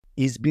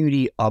Is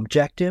beauty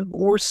objective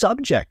or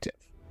subjective?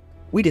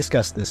 We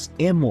discuss this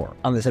and more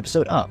on this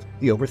episode of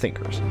The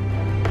Overthinkers.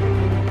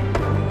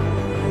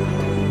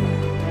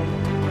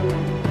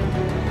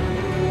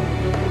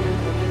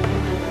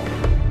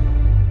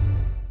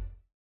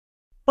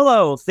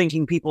 Hello,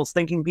 thinking people's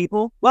thinking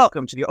people.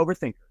 Welcome to The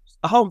Overthinkers,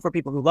 a home for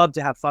people who love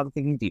to have fun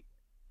thinking deeply.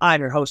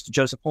 I'm your host,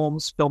 Joseph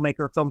Holmes,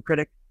 filmmaker, film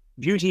critic,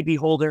 beauty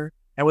beholder,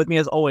 and with me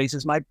as always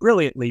is my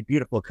brilliantly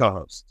beautiful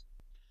co-host,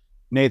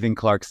 Nathan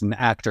Clarkson,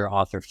 actor,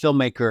 author,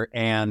 filmmaker,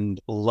 and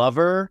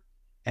lover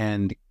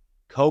and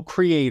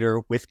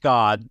co-creator with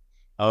God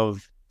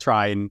of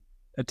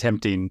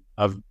attempting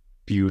of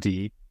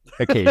beauty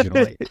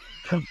occasionally.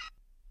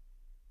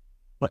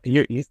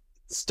 You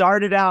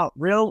started out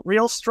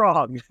real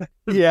strong.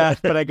 Yeah,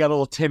 but I got a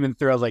little timid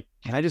through. I was like,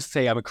 can I just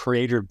say I'm a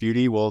creator of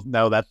beauty? Well,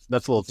 no, that's a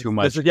little too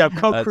much. Yeah,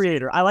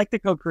 co-creator. I like the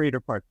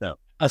co-creator part though.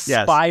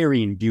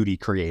 Aspiring beauty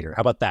creator.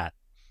 How about that?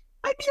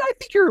 I mean, I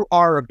think you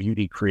are a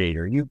beauty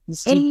creator.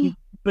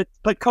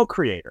 But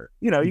co-creator.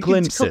 You know,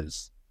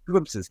 Glimpses.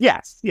 Glimpses.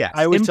 Yes.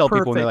 I always tell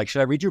people when they're like,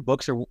 should I read your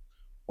books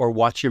or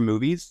watch your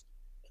movies?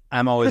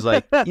 I'm always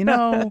like,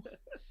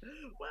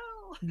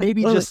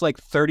 maybe just like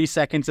 30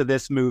 seconds of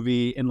this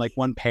movie and like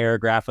one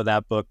paragraph of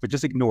that book, but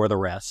just ignore the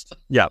rest.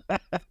 Yeah.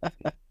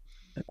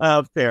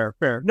 Fair.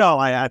 No,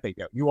 I think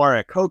you are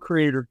a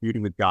co-creator of beauty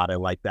with God. I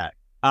like that.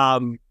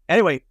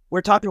 Anyway,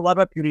 we're talking a lot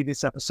about beauty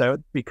this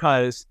episode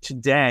because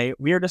today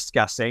we are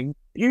discussing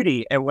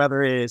beauty and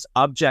whether it is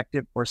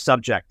objective or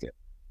subjective,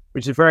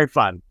 which is very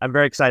fun. I'm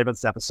very excited about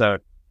this episode.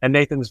 And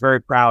Nathan's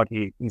very proud.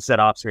 He said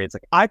off screen, it's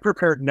like, I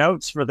prepared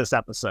notes for this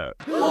episode.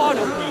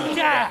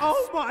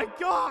 Oh my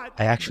God.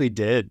 I actually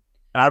did.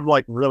 And I'm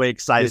like really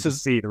excited to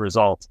see the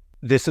result.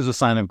 This is a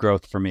sign of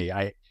growth for me.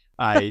 I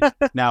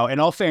now, in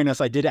all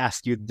fairness, I did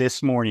ask you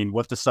this morning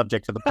what the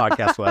subject of the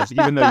podcast was,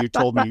 even though you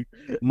told me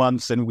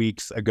months and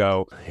weeks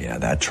ago. Yeah,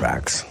 that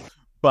tracks.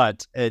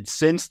 But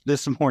since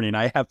this morning,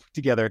 I have put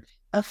together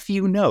a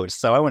few notes.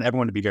 So I want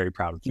everyone to be very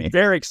proud of me.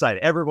 Very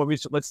excited. Everyone,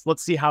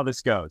 let's see how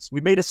this goes. We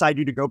may decide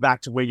you to go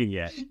back to winging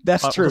it.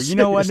 That's true. You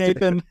know what,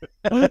 Nathan?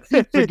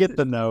 Forget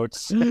the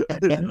notes.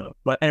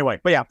 But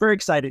yeah, very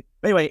excited.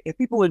 Anyway, if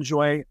people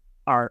enjoy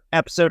our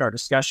episode, our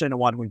discussion, and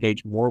want to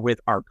engage more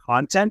with our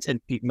content and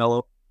meet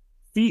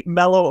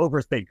fellow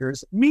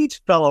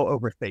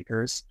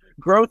overthinkers,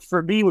 growth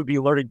for me would be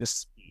learning to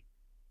speak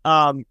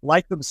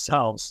like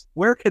themselves.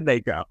 Where can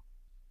they go?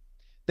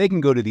 They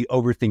can go to the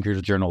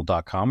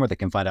overthinkersjournal.com where they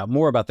can find out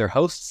more about their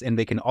hosts, and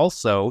they can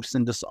also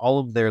send us all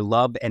of their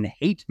love and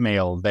hate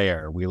mail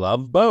there. We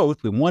love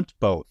both. We want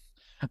both.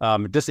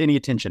 Just any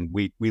attention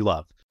we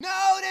love.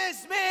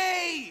 Notice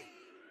me!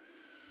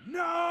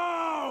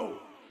 No!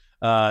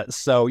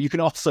 So you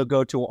can also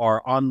go to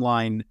our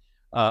online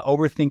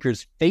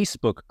Overthinkers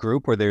Facebook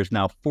group where there's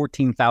now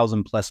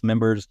 14,000 plus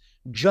members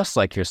just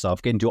like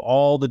yourself, getting to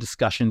all the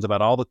discussions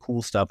about all the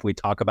cool stuff we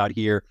talk about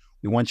here.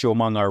 We want you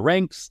among our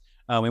ranks.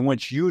 We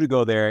want you to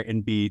go there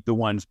and be the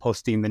ones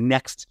posting the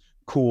next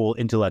cool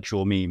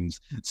intellectual memes.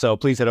 So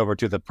please head over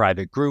to the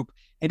private group.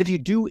 And if you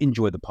do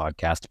enjoy the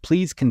podcast,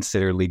 please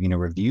consider leaving a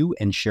review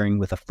and sharing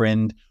with a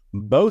friend.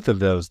 Both of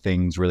those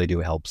things really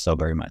do help so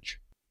very much.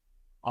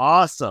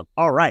 Awesome.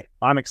 All right.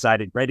 I'm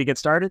excited. Ready to get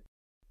started?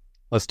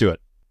 Let's do it.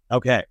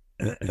 Okay.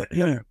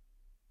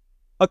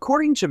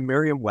 According to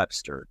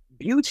Merriam-Webster,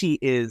 beauty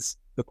is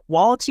the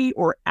quality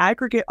or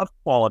aggregate of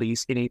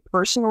qualities in a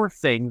person or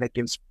thing that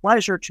gives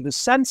pleasure to the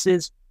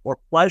senses or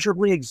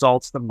pleasurably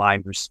exalts the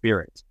mind or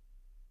spirit.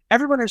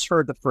 Everyone has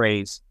heard the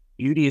phrase,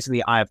 beauty is in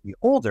the eye of the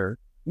beholder,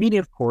 meaning,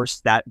 of course,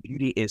 that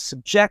beauty is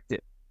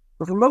subjective.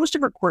 But for most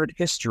of recorded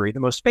history, the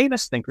most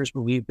famous thinkers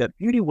believed that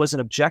beauty was an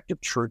objective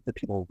truth that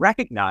people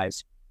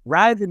recognized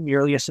rather than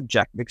merely a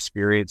subjective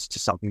experience to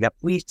something that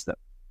pleased them.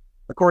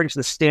 According to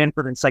the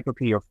Stanford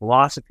Encyclopedia of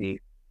Philosophy,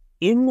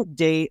 in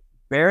de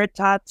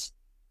veritate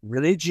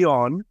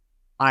religion,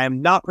 I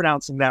am not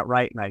pronouncing that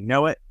right, and I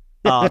know it.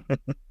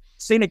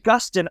 St.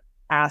 Augustine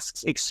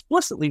asks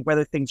explicitly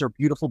whether things are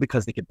beautiful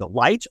because they give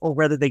delight or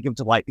whether they give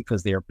delight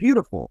because they are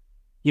beautiful.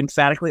 He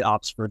emphatically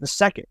opts for the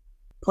second.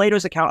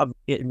 Plato's account of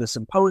it in the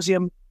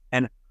Symposium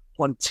and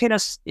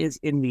Plotinus is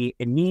in the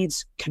Aeneid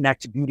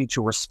connect beauty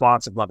to a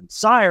response of love and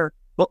desire,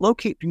 but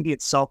locate beauty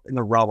itself in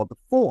the realm of the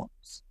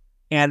forms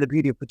and the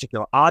beauty of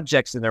particular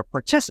objects and their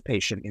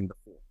participation in the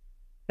form.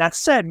 That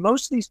said,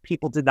 most of these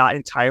people did not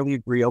entirely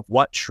agree of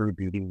what true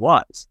beauty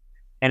was.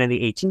 And in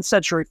the 18th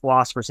century,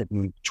 philosophers had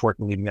moved toward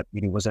believing that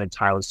beauty was an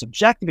entirely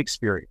subjective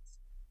experience.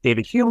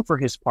 David Hume, for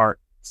his part,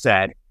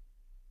 said,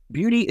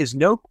 beauty is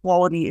no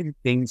quality in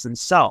things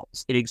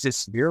themselves. It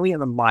exists merely in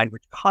the mind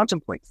which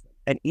contemplates them,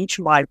 and each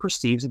mind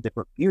perceives a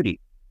different beauty.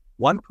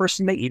 One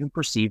person may even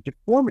perceive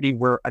deformity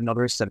where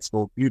another is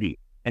sensible of beauty,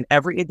 and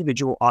every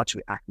individual ought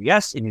to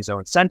acquiesce in his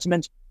own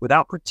sentiment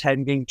without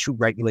pretending to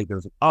regulate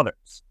those of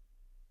others.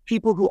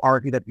 People who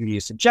argue that beauty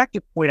is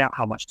subjective point out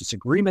how much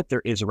disagreement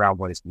there is around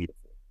what is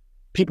beautiful.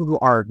 People who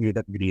argue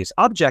that beauty is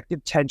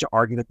objective tend to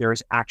argue that there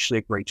is actually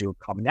a great deal of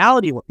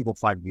commonality in what people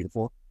find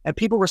beautiful, and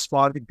people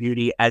respond to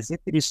beauty as if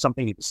it is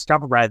something to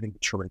discover rather than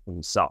determine for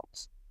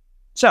themselves.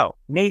 So,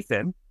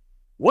 Nathan,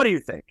 what do you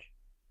think?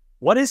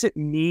 What does it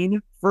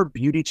mean for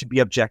beauty to be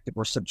objective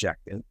or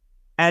subjective?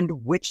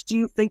 And which do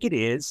you think it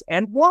is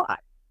and why?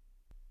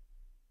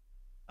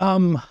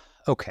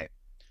 Okay.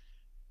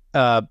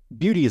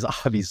 Beauty is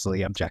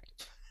obviously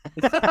objective.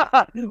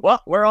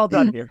 Well, we're all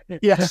done here.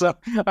 Yeah, so,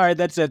 all right,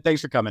 that's it.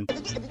 Thanks for coming.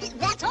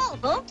 That's all,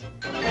 folks.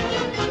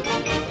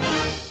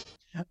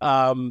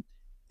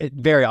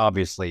 Very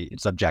obviously,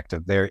 it's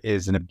objective. There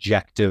is an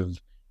objective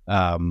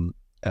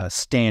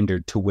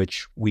standard to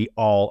which we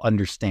all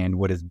understand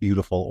what is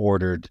beautiful,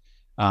 ordered,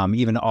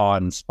 even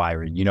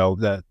awe-inspiring. You know,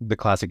 the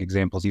classic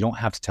examples, you don't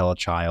have to tell a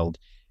child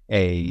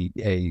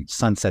a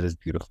sunset is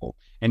beautiful.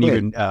 And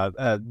even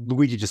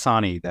Luigi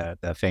Giussani,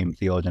 the famed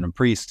theologian and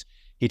priest,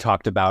 he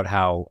talked about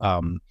how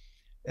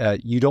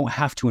you don't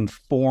have to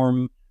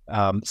inform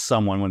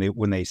someone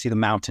when they see the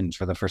mountains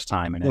for the first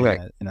time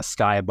in a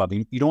sky above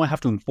you. You don't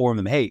have to inform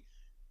them, hey,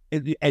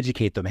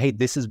 educate them, hey,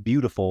 this is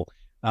beautiful.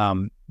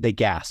 They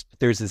gasp.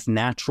 There's this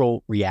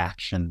natural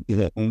reaction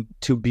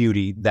to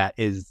beauty that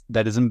is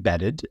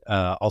embedded,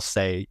 I'll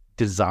say,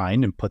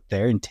 designed and put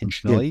there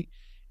intentionally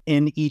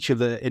in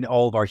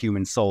all of our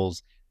human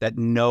souls that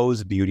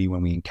knows beauty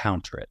when we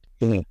encounter it.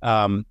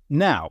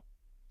 Now,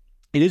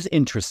 it is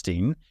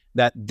interesting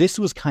that this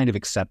was kind of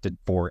accepted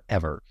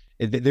forever.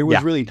 There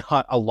was really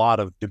not a lot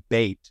of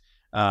debate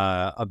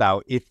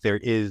about if there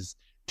is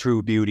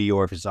true beauty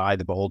or if it's I,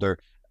 the beholder.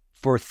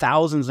 For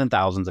thousands and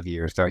thousands of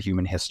years throughout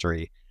human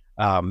history,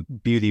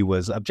 beauty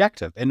was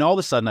objective. And all of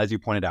a sudden, as you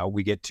pointed out,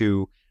 we get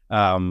to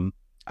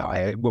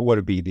what would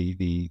it be,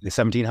 the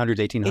 1700s,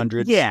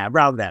 1800s? Yeah,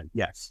 around then,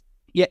 yes.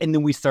 Yeah, and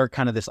then we start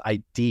kind of this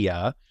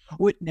idea,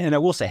 and I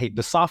will say, hey,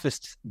 the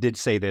sophists did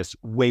say this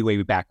way,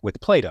 way back with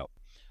Plato,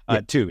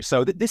 too.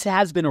 So this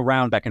has been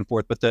around back and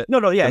forth, but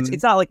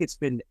it's not like it's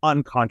been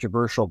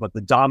uncontroversial, but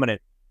the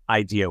dominant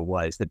idea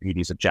was that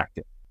beauty is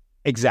objective.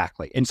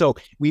 Exactly. And so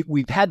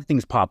we've had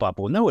things pop up.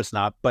 Well, no, it's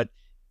not. But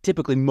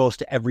typically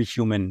most every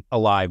human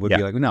alive would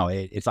be like, no,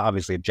 it's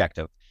obviously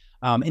objective.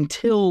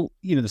 Until,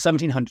 the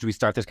 1700s, we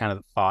start this kind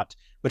of thought.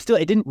 But still,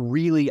 it didn't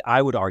really,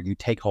 I would argue,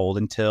 take hold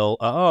until,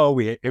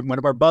 one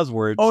of our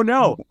buzzwords. Oh,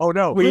 no.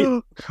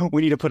 We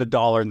need to put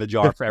 $1 in the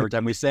jar for every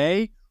time we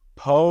say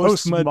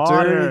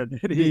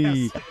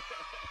postmodernity.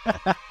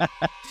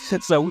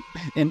 So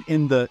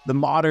in the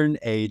modern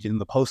age, in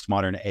the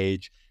postmodern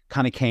age,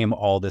 kind of came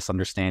all this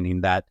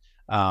understanding that,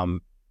 no,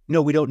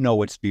 we don't know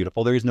what's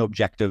beautiful. There is no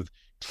objective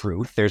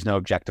truth. There's no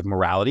objective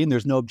morality, and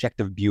there's no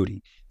objective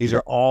beauty. These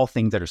are all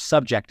things that are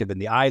subjective in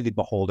the eye of the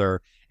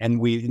beholder.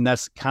 And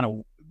that's kind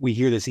of, we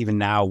hear this even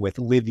now with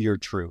live your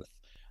truth.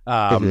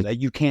 That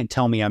you can't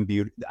tell me I'm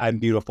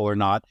beautiful or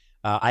not.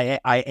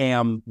 I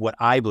am what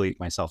I believe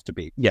myself to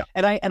be. Yeah.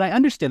 And I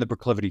understand the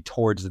proclivity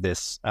towards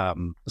this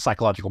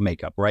psychological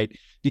makeup, right?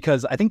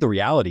 Because I think the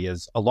reality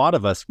is a lot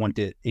of us want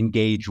to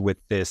engage with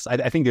this.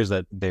 I think there's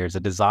a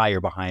desire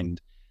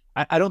behind.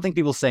 I don't think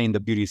people saying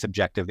the beauty is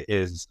subjective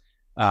is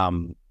out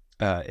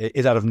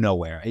of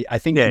nowhere. I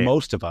think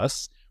most of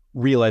us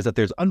realize that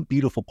there's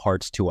unbeautiful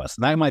parts to us.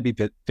 And that might be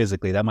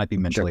physically, that might be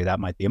mentally, that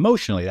might be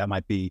emotionally, that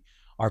might be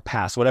our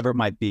past, whatever it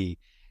might be.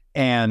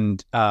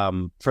 And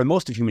for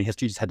most of human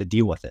history, just had to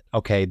deal with it.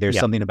 Okay, there's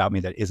something about me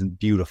that isn't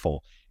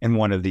beautiful in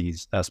one of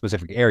these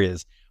specific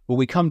areas. But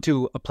we come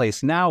to a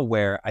place now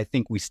where I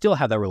think we still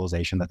have that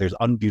realization that there's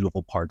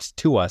unbeautiful parts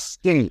to us.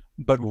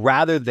 But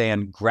rather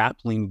than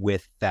grappling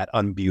with that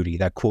unbeauty,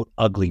 that quote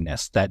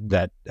ugliness,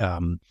 that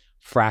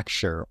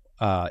fracture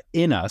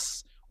in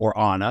us or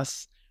on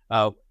us,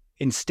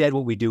 instead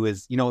what we do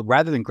is,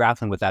 rather than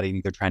grappling with that and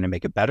either trying to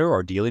make it better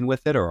or dealing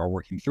with it or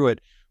working through it,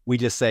 we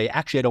just say,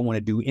 actually, I don't want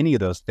to do any of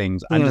those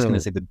things. I'm just going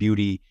to say the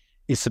beauty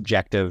is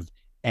subjective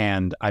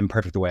and I'm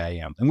perfect the way I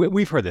am. And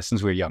we've heard this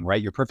since we were young,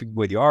 right? You're perfect the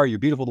way you are. You're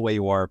beautiful the way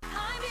you are.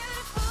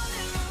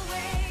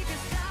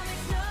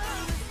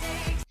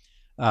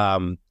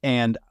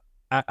 And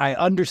I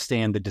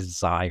understand the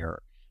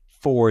desire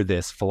for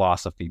this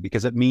philosophy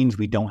because it means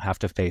we don't have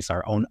to face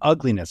our own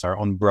ugliness, our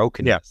own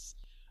brokenness.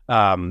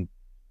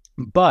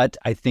 But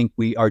I think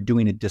we are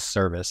doing a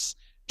disservice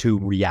to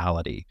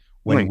reality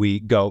when we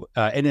go,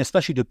 and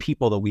especially to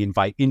people that we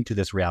invite into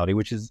this reality,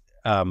 which is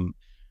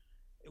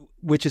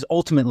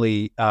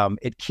ultimately,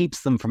 it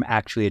keeps them from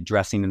actually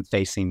addressing and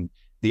facing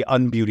the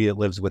unbeauty that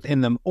lives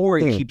within them, or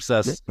it keeps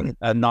us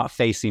not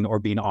facing or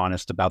being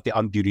honest about the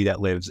unbeauty that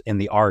lives in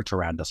the art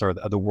around us or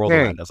the world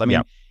around us. I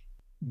mean,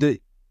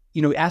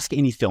 ask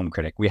any film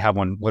critic. We have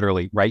one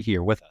literally right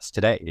here with us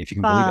today, if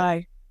you can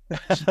believe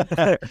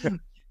it.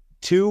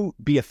 To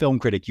be a film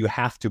critic, you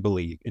have to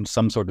believe in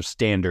some sort of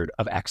standard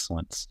of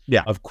excellence,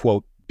 of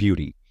quote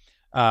beauty,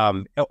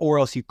 or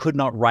else you could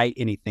not write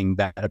anything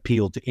that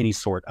appealed to any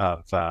sort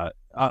of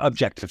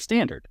objective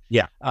standard.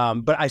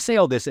 But I say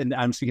all this, and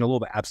I'm speaking a little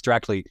bit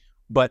abstractly,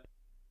 but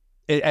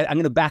I'm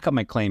going to back up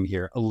my claim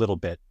here a little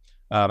bit,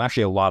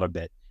 actually a lot of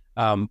bit.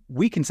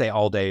 We can say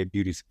all day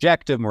beauty is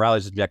subjective, morality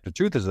is subjective,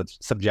 truth is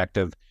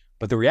subjective.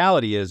 But the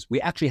reality is we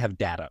actually have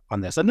data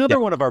on this. Another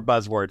one of our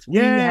buzzwords. We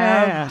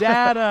have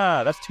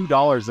data. That's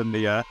 $2 in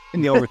the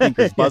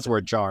Overthinkers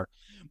buzzword jar.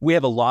 We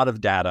have a lot of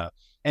data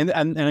And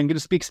I'm going to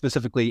speak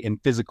specifically in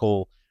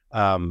physical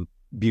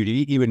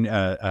beauty, even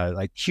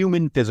like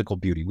human physical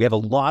beauty. We have a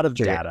lot of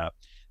data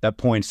that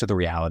points to the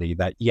reality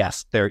that,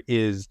 yes, there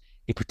is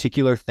a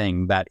particular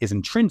thing that is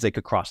intrinsic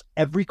across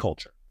every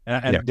culture.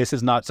 And this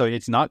is not, so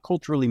it's not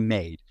culturally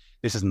made.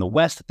 This is in the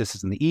West, this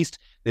is in the East,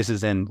 this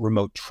is in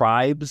remote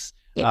tribes,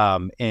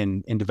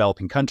 in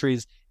developing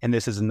countries, and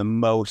this is in the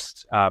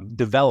most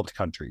developed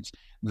countries,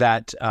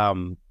 that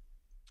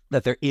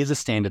that there is a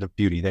standard of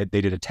beauty. They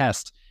did a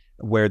test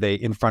where they,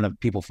 in front of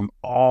people from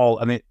all,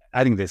 I mean,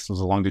 I think this was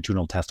a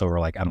longitudinal test over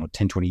like, I don't know,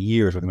 10, 20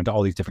 years, where they went to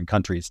all these different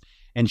countries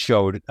and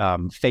showed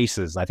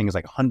faces. I think it was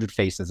like 100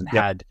 faces, and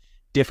had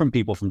different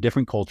people from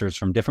different cultures,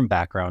 from different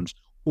backgrounds,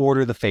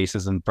 order the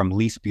faces, and from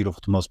least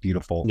beautiful to most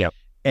beautiful.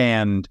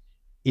 And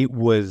it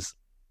was,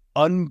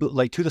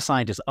 like, to the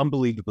scientists,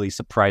 unbelievably,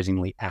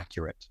 surprisingly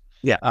accurate.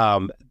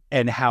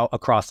 And how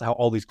across how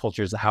all these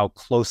cultures, how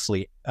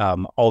closely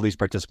all these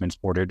participants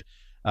ordered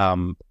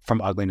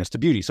from ugliness to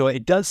beauty. So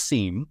it does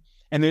seem,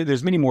 and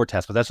there's many more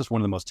tests, but that's just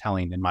one of the most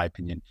telling, in my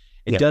opinion.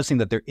 It does seem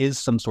that there is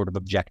some sort of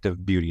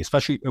objective beauty,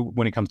 especially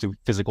when it comes to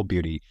physical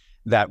beauty,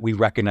 that we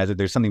recognize that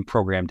there's something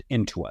programmed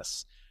into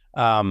us.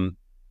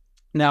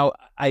 Now,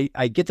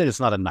 I get that it's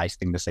not a nice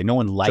thing to say. No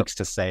one likes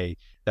to say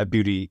that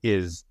beauty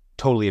is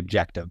totally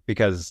objective,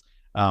 because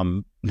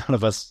none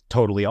of us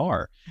totally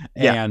are.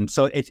 And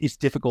so it's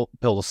difficult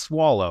pill to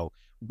swallow.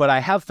 But I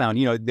have found,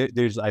 you know,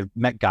 I've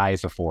met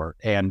guys before,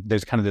 and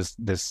there's kind of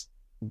this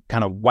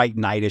kind of white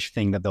knightish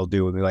thing that they'll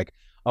do. And they're like,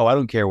 oh, I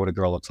don't care what a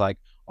girl looks like.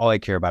 All I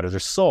care about is her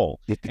soul.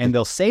 And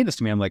they'll say this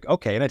to me. I'm like,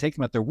 okay. And I take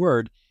them at their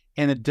word.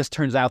 And it just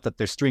turns out that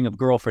their string of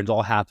girlfriends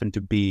all happen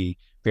to be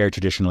very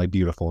traditionally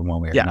beautiful in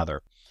one way or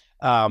another.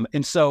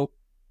 And so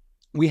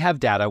we have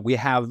data, we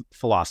have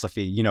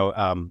philosophy, you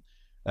know,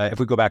 if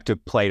we go back to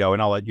Plato,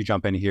 and I'll let you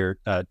jump in here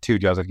too,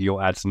 Joseph,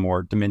 you'll add some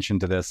more dimension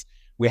to this.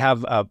 We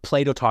have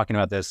Plato talking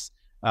about this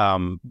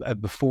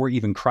before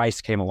even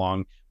Christ came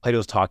along.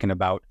 Plato's talking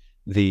about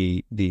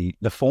the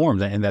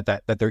forms, and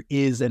that there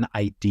is an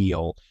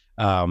ideal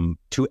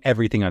to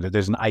everything under.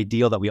 There's an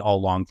ideal that we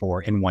all long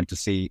for and want to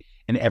see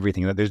in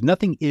everything. That there's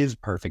nothing is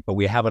perfect, but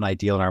we have an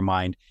ideal in our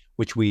mind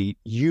which we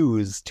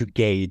use to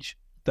gauge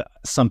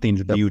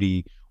something's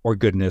beauty or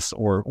goodness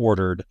or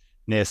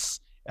orderedness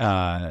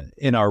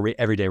in our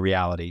everyday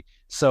reality.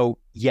 So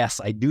yes,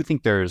 I do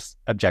think there's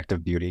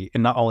objective beauty,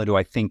 and not only do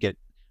I think it,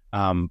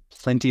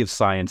 plenty of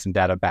science and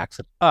data backs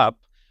it up,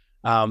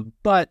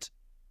 but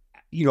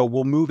you know,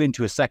 we'll move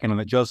into a second, and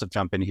let Joseph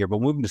jump in here, but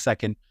we'll move into a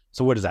second.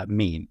 So what does that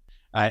mean?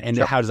 And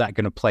how is that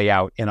going to play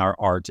out in our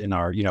art, in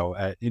our, you know,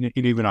 in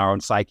even our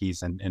own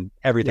psyches and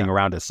everything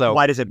around us? So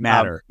why does it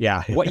matter?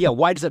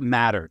 Why does it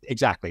matter?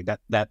 Exactly.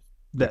 That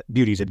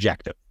beauty is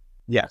objective.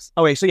 Yes.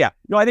 Okay. So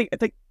no, I think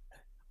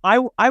I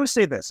would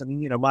say this. I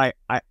mean, you know,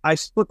 I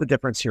split the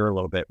difference here a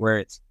little bit, where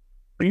it's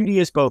beauty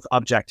is both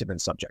objective and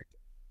subjective.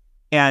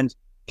 And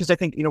because I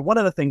think, you know, one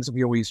of the things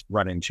we always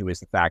run into is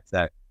the fact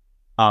that,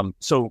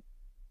 so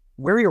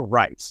where you're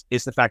right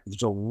is the fact that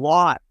there's a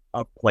lot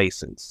of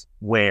places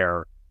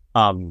where,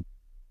 there's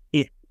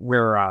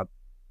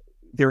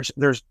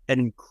an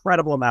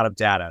incredible amount of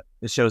data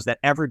that shows that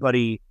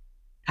everybody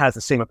has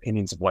the same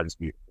opinions of what is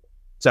beautiful.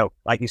 So,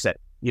 like you said,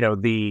 you know,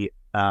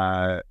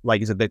 like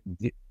you said,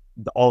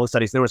 all the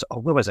studies, there was,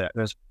 what was it?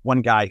 There's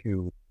one guy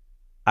who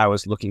I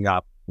was looking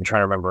up, I'm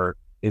trying to remember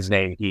his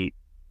name.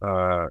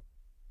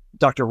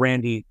 Dr.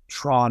 Randy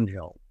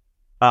Tronhill.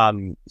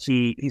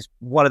 He's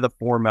one of the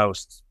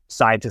foremost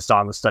scientists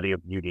on the study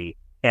of beauty.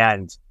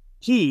 And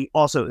he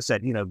also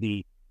said, you know,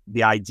 the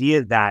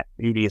idea that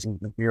beauty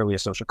isn't merely a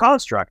social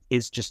construct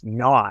is just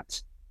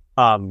not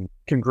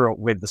congruent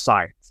with the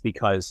science,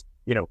 because,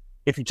 you know,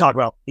 if you talk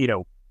about, you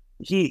know,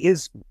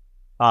 his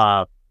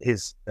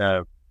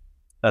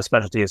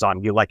specialty is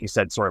on, like you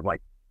said, sort of like,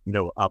 you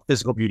know,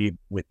 physical beauty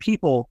with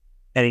people.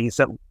 And he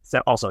said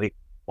also,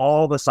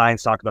 all the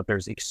science talk about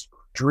there's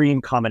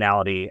extreme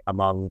commonality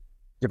among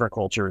different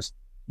cultures.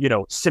 You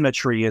know,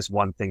 symmetry is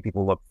one thing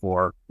people look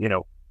for, you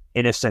know,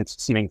 innocent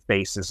seeming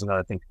face is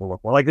another thing people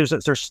look for. Like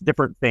there's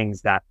different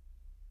things that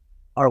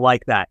are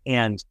like that.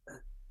 And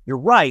you're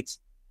right,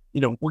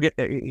 you know,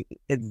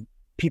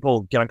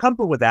 people get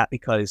uncomfortable with that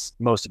because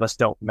most of us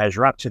don't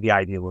measure up to the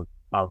ideal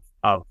of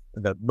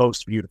the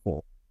most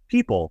beautiful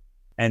people.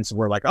 And so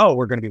we're like, oh,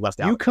 we're going to be left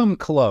out. You come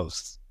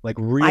close, like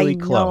really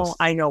close.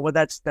 I know. Well,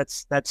 that's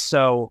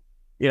so,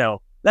 you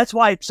know, that's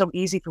why it's so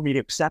easy for me to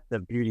accept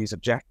that beauty is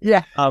objective.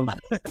 Yeah.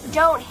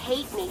 Don't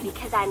hate me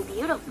because I'm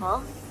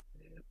beautiful.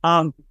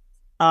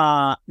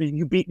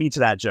 You beat me to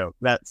that joke.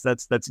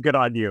 That's good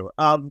on you.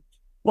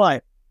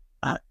 But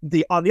on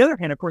the other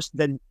hand, of course,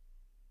 then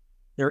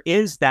there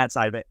is that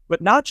side of it,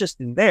 but not just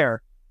in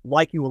there.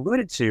 Like you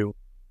alluded to,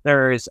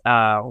 there is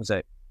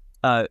the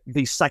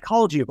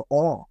psychology of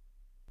awe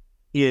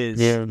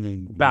is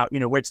about, you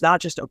know, where it's not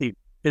just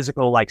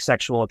physical, like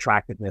sexual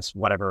attractiveness,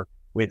 whatever,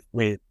 with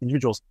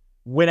individuals.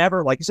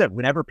 Whenever, like you said,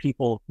 whenever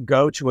people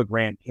go to a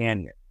Grand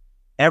Canyon,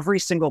 every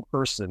single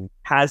person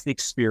has the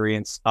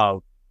experience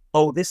of,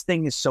 oh, this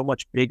thing is so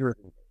much bigger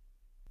than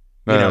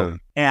me, you know,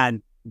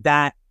 and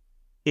that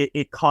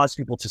it caused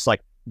people to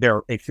like,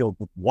 they feel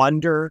with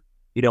wonder,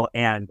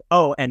 and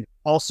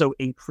also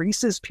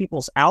increases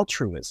people's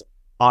altruism,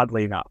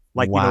 oddly enough.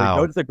 Like, you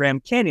go to the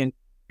Grand Canyon,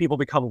 people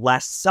become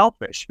less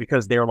selfish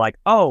because they're like,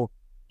 oh,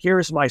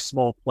 here's my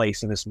small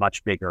place in this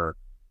much bigger,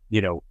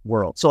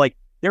 world. So like,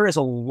 there is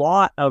a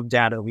lot of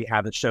data we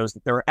have that shows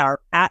that there are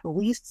at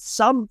least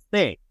some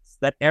things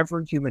that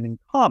every human in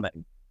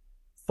common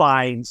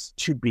finds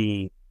to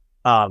be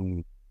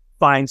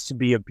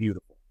a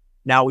beautiful.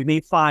 Now, we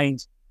may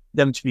find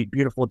them to be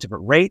beautiful at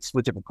different rates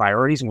with different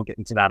priorities, and we'll get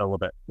into that a little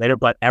bit later,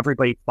 but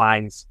everybody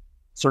finds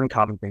certain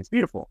common things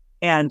beautiful.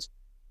 And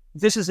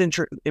this is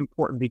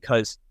important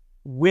because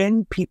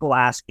when people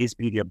ask, is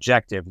beauty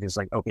objective? It's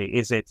like, okay,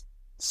 is it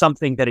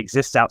something that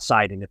exists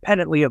outside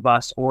independently of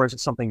us, or is it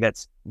something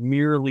that's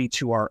merely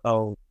to our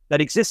own, that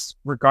exists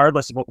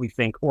regardless of what we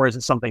think, or is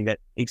it something that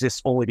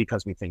exists only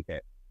because we think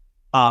it?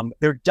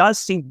 There does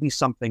seem to be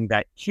something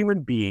that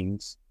human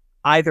beings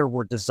either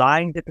were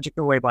designed a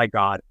particular way by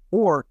God,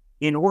 or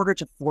in order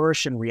to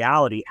flourish in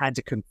reality, had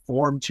to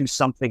conform to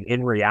something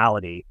in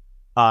reality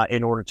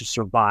in order to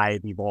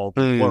survive, evolve,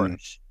 and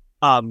flourish.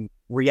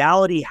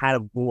 Reality had a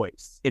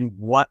voice in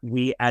what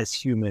we as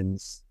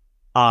humans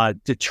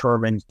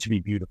determined to be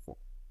beautiful.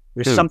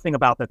 There's something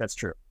about that that's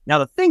true. Now,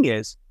 the thing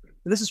is,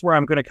 this is where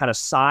I'm going to kind of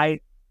side,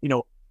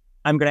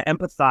 I'm going to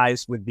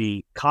empathize with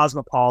the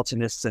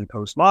cosmopolitanists and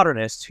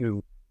postmodernists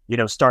who,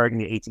 starting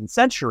in the 18th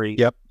century,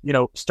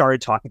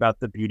 started talking about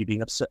the beauty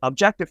being an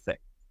objective thing.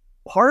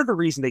 Part of the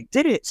reason they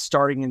did it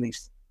starting in the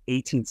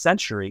 18th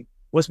century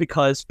was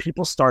because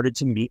people started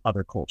to meet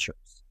other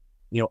cultures,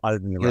 other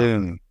than their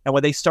own. And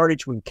what they started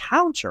to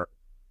encounter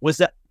was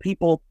that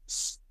people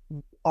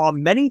saw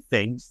many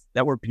things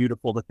that were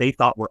beautiful that they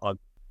thought were ugly,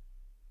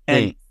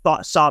 and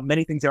saw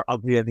many things that were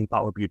ugly that they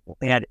thought were beautiful.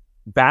 They had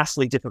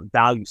vastly different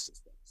value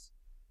systems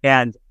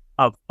and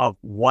of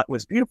what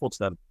was beautiful to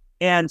them.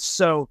 And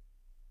so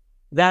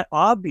that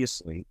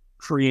obviously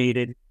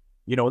created,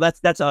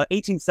 that's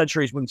 18th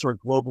century is when sort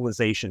of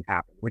globalization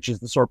happened, which is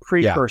the sort of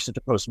precursor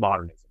to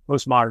postmodernism.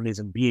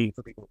 Postmodernism being,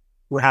 for people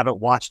who haven't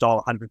watched all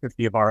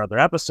 150 of our other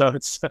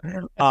episodes,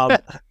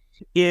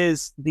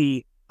 is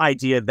the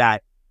idea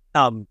that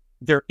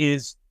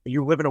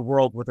you live in a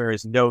world where there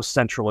is no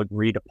central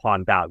agreed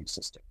upon value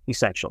system,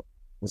 essentially.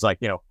 It's like,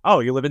 you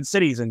live in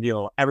cities and,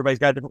 everybody's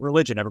got a different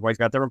religion, everybody's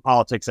got different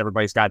politics,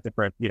 everybody's got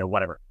different,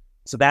 whatever.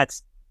 So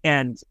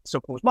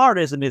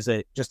postmodernism is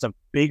just a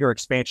bigger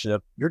expansion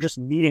of, you're just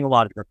meeting a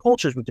lot of different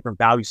cultures with different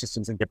value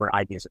systems and different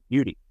ideas of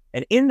beauty.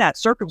 And in that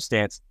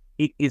circumstance,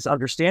 it is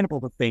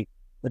understandable to think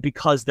that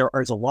because there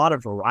is a lot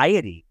of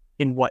variety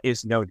in what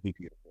is known to be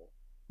beautiful,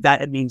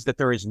 that it means that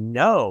there is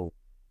no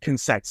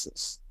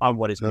consensus on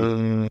what is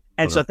beautiful.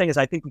 And so the thing is,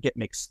 I think we get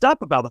mixed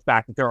up about the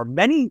fact that there are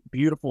many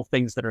beautiful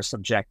things that are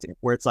subjective,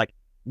 where it's like,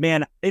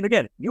 man, and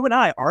again, you and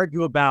I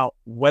argue about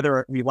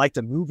whether we liked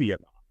a movie or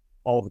not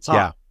all the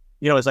time.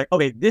 It's like,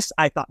 okay, this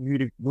I thought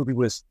movie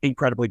was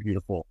incredibly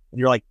beautiful. And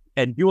you're like,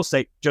 and you will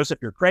say, Joseph,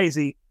 you're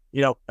crazy,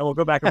 and we'll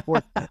go back and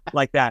forth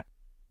like that.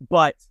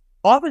 But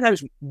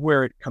oftentimes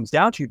where it comes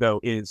down to, though,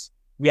 is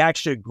we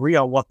actually agree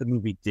on what the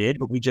movie did,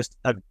 but we just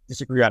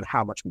disagree on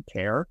how much we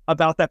care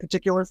about that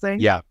particular thing.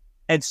 Yeah.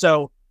 And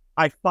so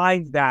I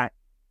find that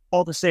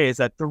all to say is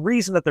that the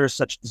reason that there's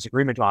such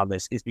disagreement on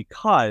this is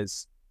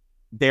because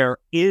there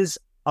is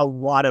a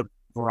lot of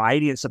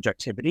variety and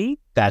subjectivity.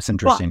 That's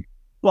interesting.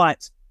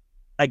 But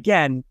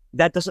again,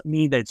 that doesn't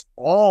mean that it's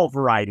all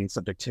variety and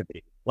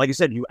subjectivity. Like I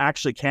said, you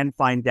actually can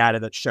find data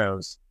that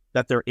shows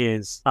that there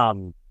is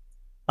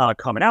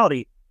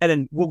commonality. And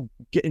then we'll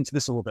get into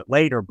this a little bit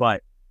later,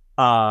 but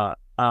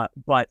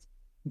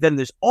then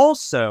there's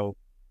also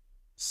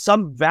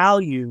some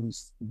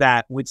values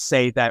that would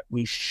say that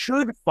we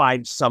should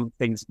find some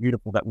things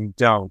beautiful that we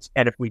don't.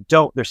 And if we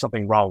don't, there's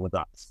something wrong with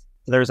us.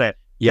 So there's that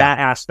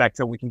aspect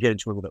that we can get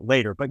into a little bit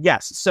later. But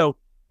yes, so,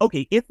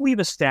 okay, if we've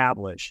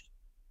established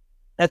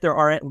that there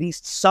are at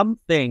least some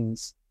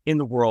things in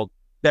the world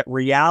that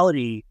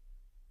reality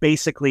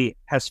basically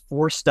has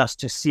forced us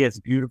to see as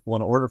beautiful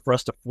in order for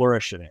us to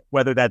flourish in it,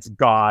 whether that's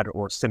God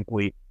or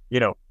simply,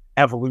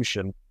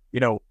 evolution,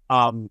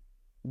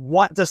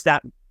 what does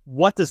that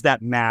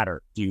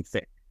matter, do you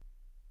think?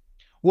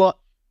 Well,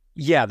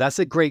 yeah, that's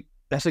a great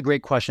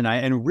question.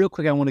 And real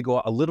quick, I want to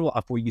go a little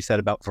off what you said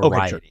about variety.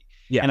 Okay, sure.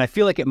 Yeah. And I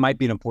feel like it might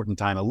be an important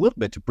time a little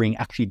bit to bring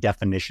actually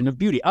definition of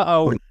beauty.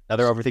 Another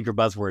overthinker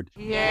buzzword.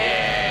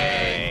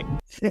 Yay!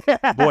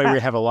 Boy, we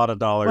have a lot of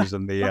dollars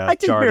in the I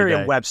did jar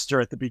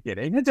Merriam-Webster at the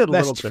beginning. I did a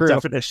little bit of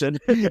definition.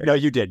 No,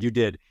 you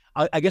did.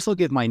 I guess I'll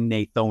give my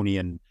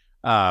Nathanian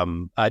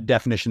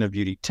definition of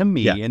beauty to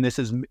me, and this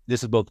is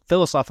both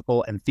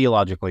philosophical and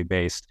theologically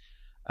based,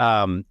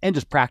 and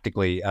just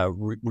practically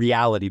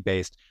reality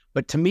based.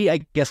 But to me,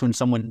 I guess when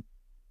someone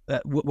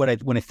when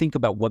I think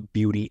about what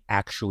beauty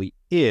actually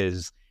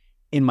is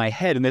in my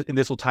head, and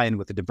this will tie in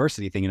with the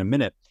diversity thing in a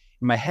minute.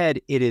 In my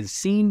head, it is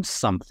seeing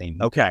something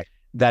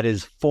that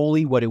is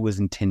fully what it was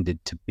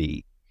intended to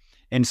be,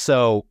 and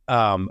so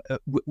by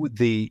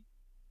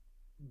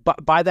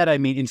that I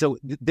mean, and so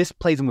this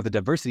plays in with the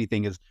diversity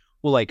thing is,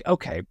 well, like,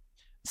 okay,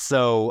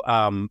 So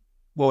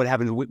what would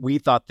happen? We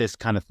thought this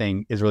kind of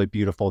thing is really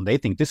beautiful, and they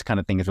think this kind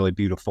of thing is really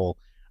beautiful.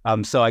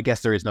 So I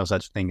guess there is no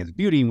such thing as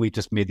beauty, and we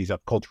just made these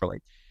up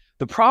culturally.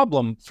 The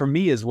problem for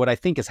me is what I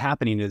think is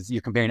happening is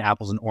you're comparing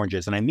apples and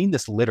oranges, and I mean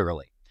this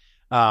literally.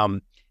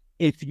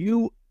 If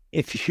you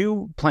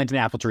plant an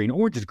apple tree and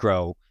oranges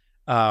grow,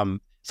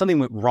 something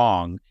went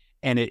wrong,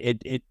 and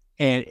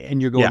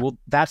and you're going, well,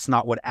 that's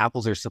not what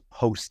apples are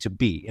supposed to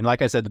be. And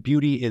like I said, the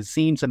beauty is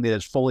seeing something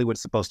that's fully what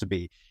it's supposed to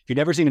be. If you've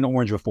never seen an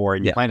orange before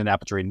and you plant an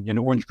apple tree and an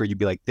orange tree, you'd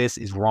be like, this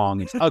is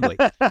wrong. It's ugly.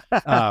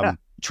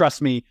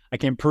 Trust me, I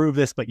can't prove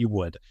this, but you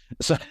would.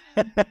 So,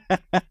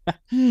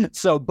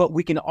 but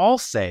we can all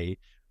say,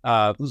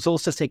 so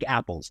let's just take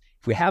apples.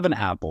 If we have an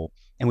apple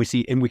and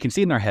we can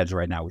see in our heads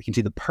right now, we can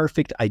see the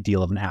perfect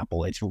ideal of an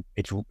apple. It's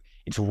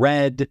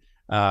red,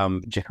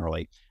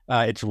 generally.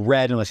 It's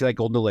red unless you like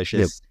Golden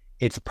Delicious.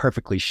 It's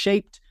perfectly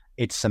shaped.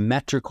 It's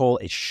symmetrical.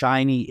 It's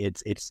shiny.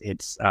 It's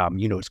it's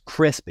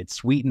crisp. It's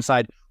sweet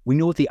inside. We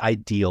know what the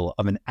ideal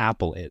of an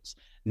apple is.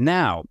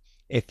 Now,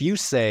 if you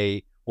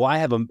say, well, I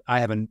have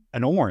an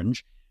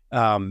orange,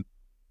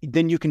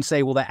 then you can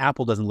say, well, the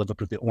apple doesn't live up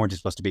to what the orange is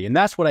supposed to be. And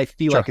that's what I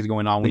feel like is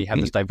going on when you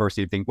have this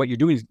diversity thing. What you're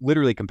doing is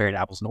literally comparing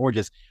apples and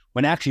oranges,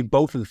 when actually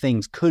both of the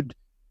things could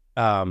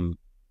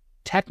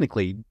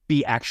technically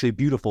be actually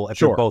beautiful if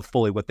they're both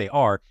fully what they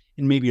are.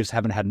 And maybe you just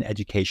haven't had an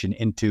education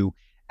into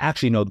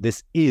actually, no,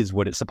 this is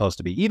what it's supposed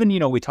to be. Even,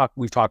 we've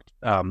talked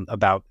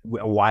about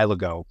a while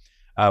ago,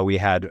 we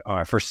had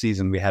our first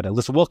season, we had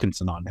Alyssa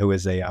Wilkinson on, who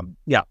is a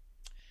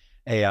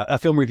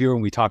film reviewer,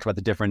 and we talked about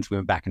the difference. We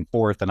went back and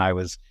forth, and I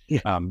was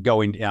go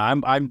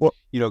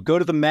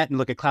to the Met and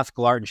look at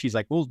classical art, and she's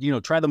like, well,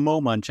 try the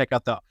MoMA and check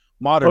out the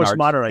modern art.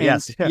 Postmodern art,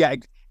 yes. Yeah.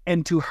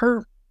 And to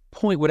her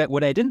point,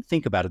 what I didn't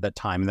think about at that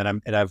time,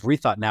 and I've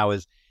rethought now,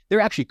 is there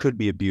actually could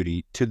be a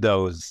beauty to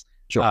those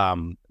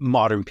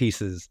modern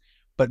pieces,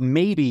 but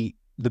maybe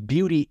the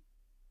beauty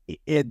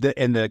in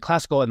the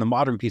classical and the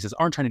modern pieces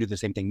aren't trying to do the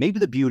same thing. Maybe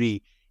the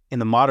beauty in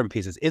the modern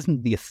pieces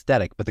isn't the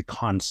aesthetic, but the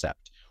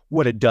concept,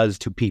 what it does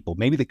to people.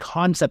 Maybe the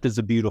concept is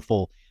a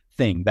beautiful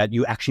thing that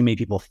you actually made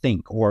people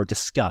think or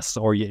discuss,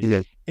 or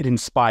it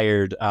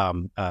inspired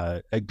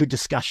good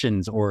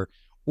discussions or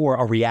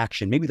a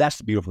reaction. Maybe that's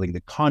the beautiful thing,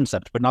 the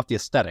concept, but not the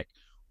aesthetic,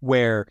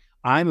 where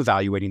I'm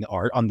evaluating the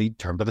art on the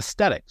terms of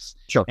aesthetics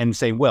and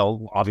saying,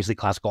 well, obviously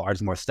classical art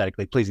is more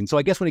aesthetically pleasing. So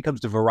I guess when it comes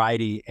to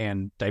variety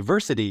and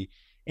diversity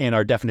and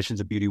our definitions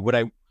of beauty, what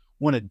I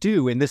want to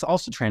do, and this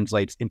also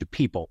translates into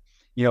people,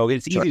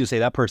 it's easy to say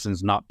that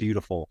person's not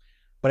beautiful,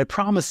 but I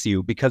promise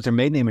you, because they're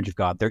made in the image of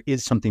God, there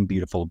is something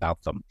beautiful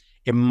about them.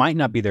 It might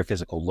not be their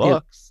physical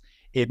looks.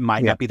 It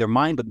might not be their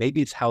mind, but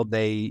maybe it's how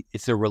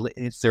it's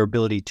their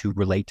ability to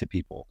relate to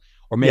people.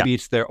 Or maybe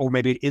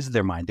maybe it is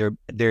their mind.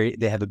 They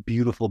have a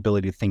beautiful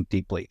ability to think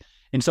deeply.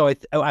 And so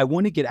I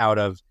want to get out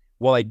of,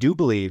 while I do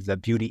believe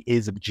that beauty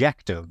is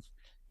objective,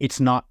 it's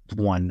not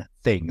one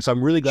thing. So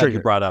I'm really glad you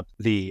brought up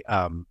the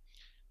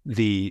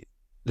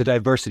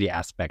diversity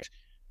aspect.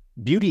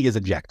 Beauty is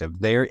objective.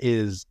 There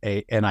is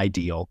an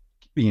ideal,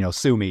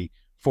 sue me,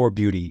 for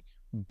beauty,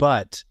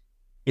 but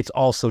it's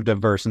also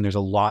diverse, and there's a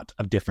lot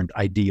of different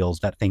ideals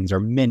that things are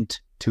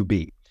meant to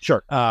be.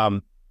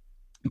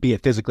 Be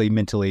it physically,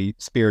 mentally,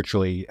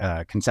 spiritually,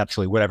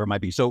 conceptually, whatever it might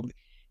be. So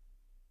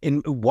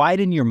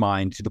widen your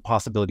mind to the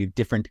possibility of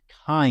different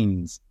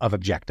kinds of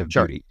objective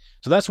beauty.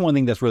 So that's one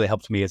thing that's really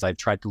helped me as I've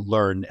tried to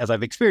learn, as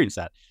I've experienced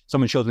that.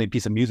 Someone shows me a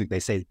piece of music, they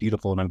say it's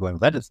beautiful, and I'm going,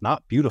 well, that is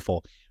not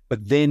beautiful.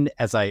 But then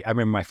as I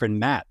remember my friend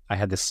Matt, I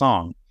had this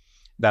song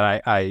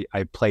that I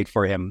played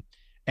for him,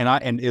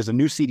 and it was a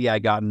new CD I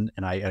gotten,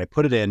 and I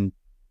put it in,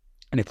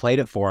 and I played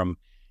it for him.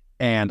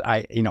 And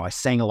I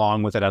sang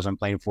along with it as I'm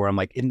playing for him,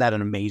 like, isn't that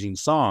an amazing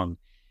song?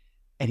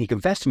 And he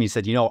confessed to me, he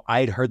said, I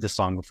had heard this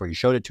song before you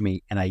showed it to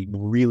me, and I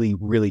really,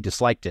 really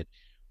disliked it.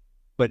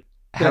 But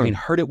having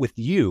heard it with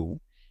you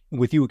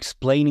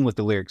explaining what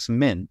the lyrics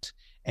meant,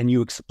 and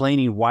you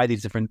explaining why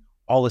these different,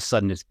 all of a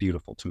sudden it's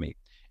beautiful to me.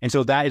 And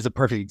so that is a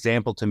perfect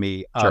example to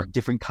me of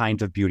different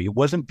kinds of beauty. It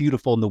wasn't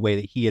beautiful in the way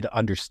that he had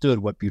understood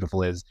what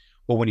beautiful is,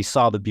 but when he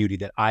saw the beauty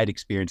that I'd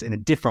experienced in a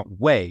different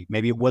way,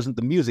 maybe it wasn't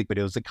the music, but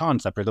it was the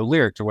concept or the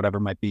lyrics or whatever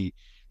it might be,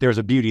 there was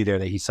a beauty there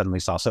that he suddenly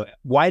saw. So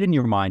widen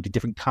your mind to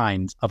different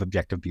kinds of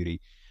objective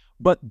beauty.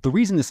 But the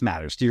reason this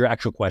matters, to your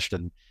actual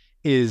question,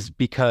 is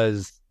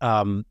because,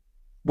 there's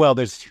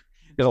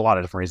a lot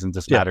of different reasons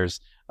this matters.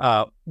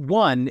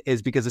 One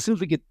is because as soon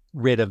as we get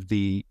rid of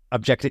the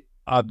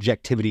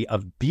objectivity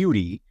of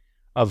beauty,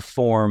 of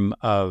form,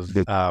 of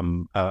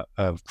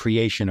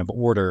creation, of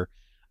order,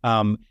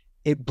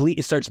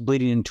 it starts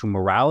bleeding into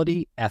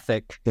morality,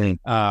 ethic,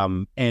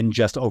 and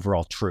just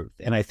overall truth.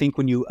 And I think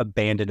when you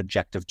abandon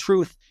objective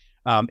truth,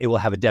 it will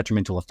have a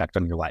detrimental effect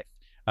on your life.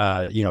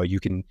 You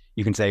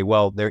can say,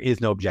 well, there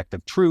is no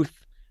objective truth,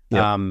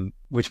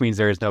 which means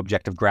there is no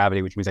objective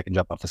gravity, which means I can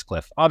jump off this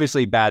cliff.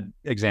 Obviously, bad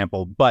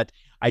example, but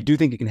I do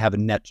think it can have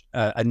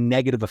a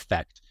negative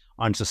effect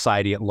on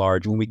society at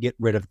large when we get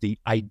rid of the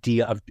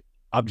idea of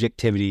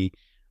objectivity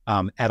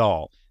at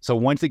all. So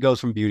once it goes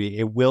from beauty,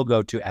 it will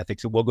go to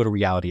ethics. It will go to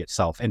reality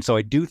itself. And so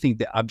I do think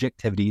that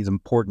objectivity is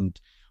important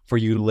for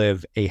you to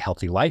live a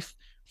healthy life,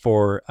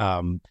 for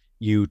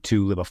you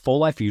to live a full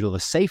life, for you to live a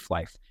safe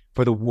life,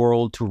 for the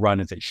world to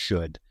run as it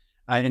should.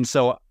 And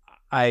so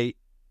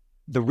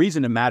the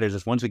reason it matters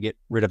is once we get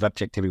rid of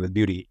objectivity with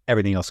beauty,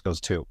 everything else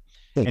goes too.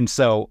 And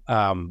so,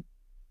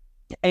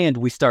 and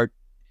we start,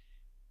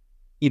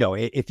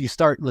 if you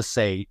start, let's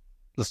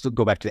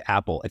go back to the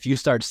apple. If you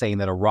start saying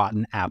that a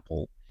rotten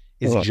apple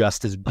is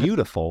just as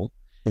beautiful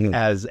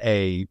as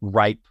a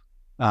ripe,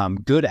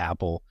 good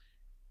apple,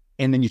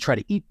 and then you try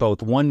to eat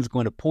both, one's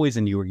going to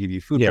poison you or give you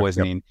food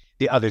poisoning,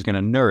 the other's going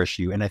to nourish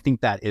you. And I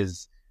think that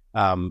is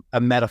a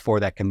metaphor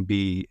that can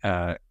be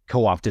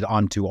co-opted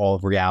onto all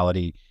of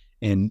reality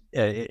in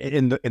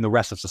the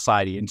rest of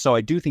society. And so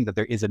I do think that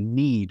there is a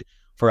need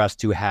for us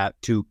to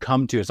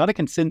come to, it's not a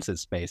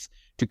consensus space,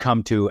 to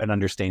come to an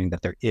understanding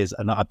that there is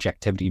an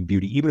objectivity in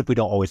beauty, even if we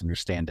don't always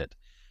understand it.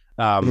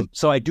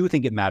 So I do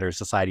think it matters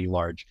society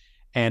large.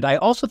 And I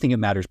also think it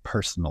matters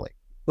personally.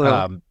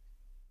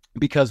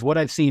 Because what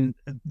I've seen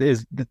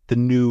is the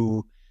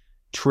new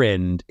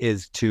trend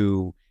is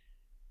to,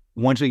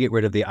 once we get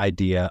rid of the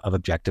idea of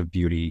objective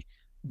beauty,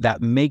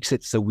 that makes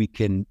it so we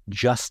can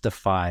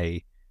justify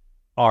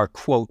our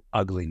quote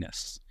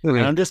ugliness. And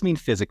I don't just mean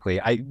physically.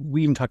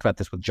 We even talked about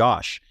this with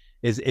Josh,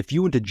 is if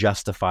you want to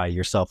justify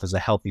yourself as a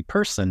healthy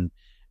person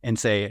and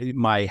say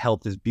my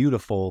health is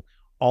beautiful,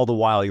 all the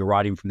while you're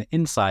rotting from the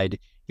inside,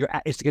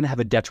 it's going to have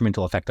a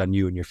detrimental effect on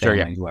you and your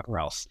family and whoever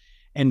else.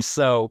 And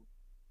so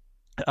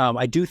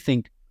I do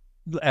think,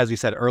 as we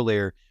said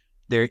earlier,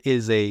 there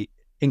is a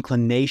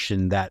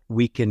inclination that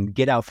we can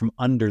get out from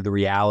under the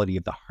reality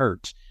of the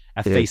hurt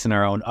at facing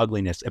our own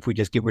ugliness if we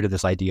just get rid of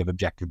this idea of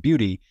objective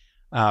beauty.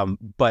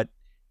 But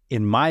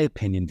in my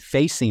opinion,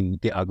 facing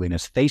the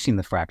ugliness, facing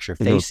the fracture,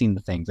 facing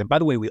the things, and by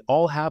the way, we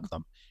all have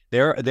them.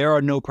 There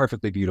are no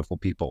perfectly beautiful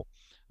people,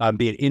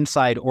 be it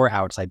inside or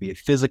outside, be it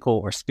physical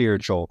or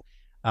spiritual.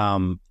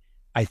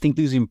 I think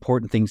these are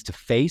important things to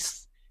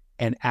face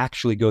and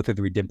actually go through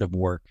the redemptive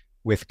work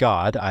with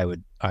God. I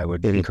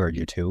would encourage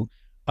you to,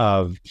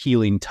 of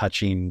healing,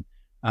 touching,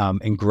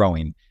 and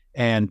growing.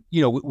 And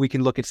we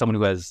can look at someone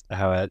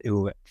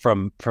who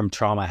from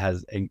trauma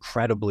has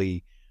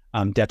incredibly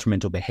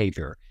detrimental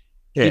behavior.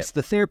 It's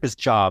the therapist's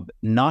job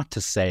not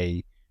to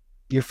say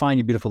you're fine,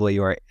 you're beautiful the way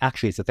you are.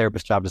 Actually, it's the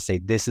therapist's job to say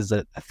this is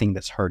a thing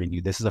that's hurting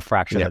you. This is a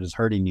fracture that is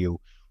hurting you.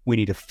 We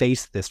need to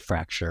face this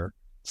fracture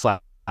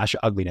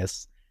 /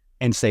 ugliness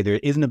and say there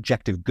is an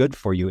objective good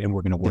for you, and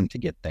we're going to work to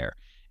get there.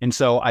 And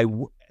so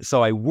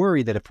I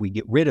worry that if we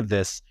get rid of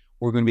this,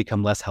 we're going to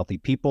become less healthy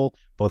people,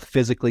 both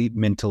physically,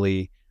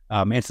 mentally,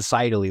 and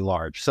societally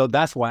large. So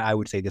that's why I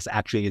would say this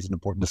actually is an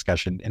important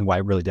discussion and why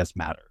it really does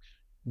matter.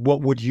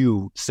 What would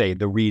you say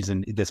the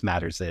reason this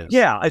matters is?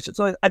 Yeah,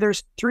 so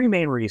there's three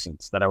main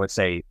reasons that I would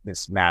say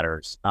this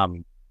matters.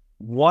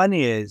 One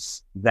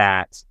is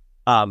that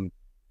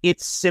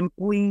it's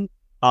simply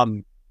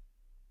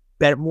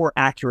better, more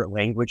accurate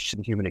language to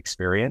the human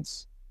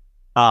experience.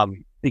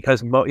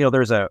 Because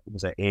there's an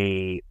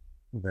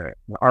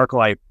article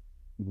I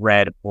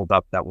read pulled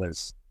up that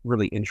was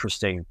really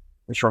interesting.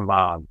 It's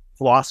from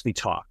Philosophy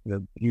Talk,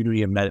 the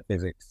beauty of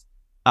metaphysics.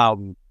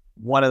 One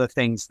of the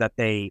things that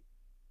they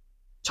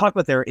talk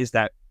about there is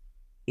that,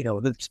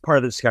 this part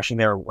of the discussion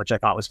there, which I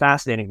thought was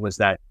fascinating, was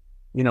that,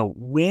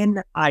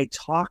 when I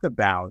talk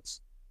about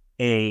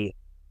a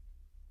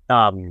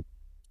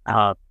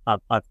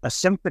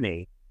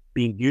symphony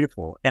being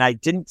beautiful, and I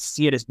didn't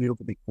see it as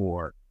beautiful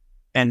before,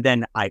 and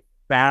then I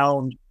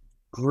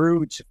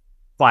grew to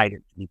find it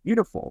to be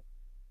beautiful.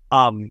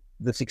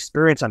 This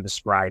experience I'm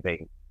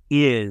describing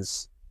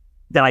is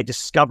that I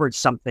discovered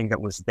something that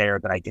was there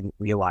that I didn't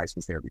realize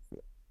was there before.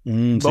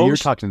 So you're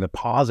talking the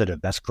positive.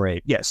 That's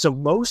great. Yeah. So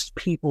most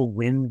people,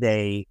 when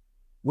they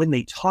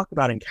talk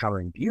about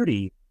encountering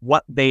beauty,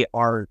 what they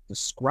are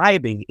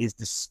describing is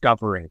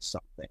discovering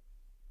something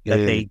that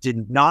they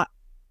did not,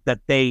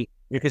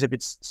 because if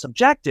it's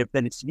subjective,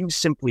 then it's you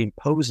simply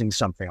imposing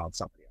something on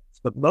somebody else.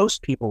 But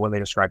most people, when they're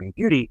describing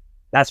beauty,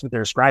 that's what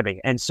they're describing.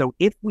 And so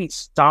if we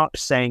stop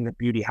saying that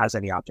beauty has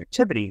any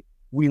objectivity,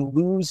 we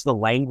lose the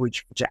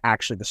language to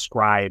actually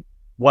describe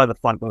one of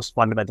the most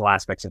fundamental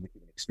aspects of the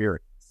human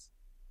experience.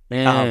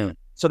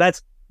 So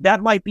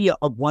that might be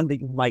a one that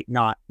you might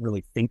not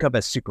really think of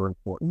as super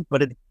important,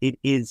 but it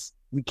is,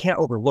 we can't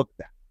overlook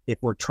that if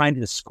we're trying to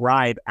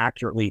describe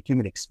accurately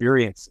human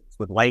experiences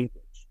with language.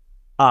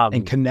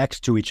 And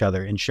connect to each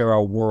other and share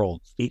our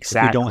worlds.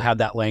 Exactly. If we don't have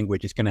that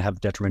language, it's going to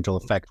have detrimental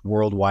effect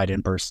worldwide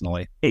and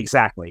personally.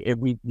 Exactly.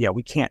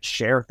 We can't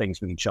share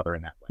things with each other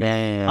in that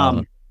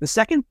way. The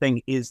second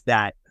thing is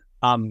that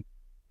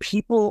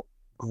people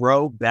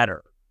grow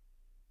better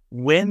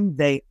when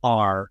they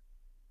are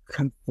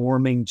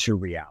conforming to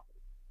reality.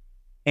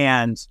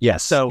 And you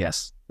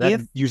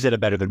said it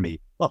better than me.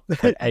 Well,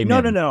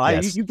 no.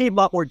 Yes. You gave a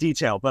lot more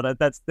detail, but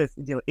that's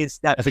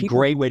a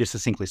great way to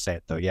succinctly say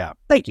it, though. Yeah.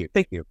 Thank you.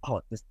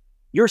 Oh,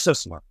 you're so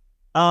smart.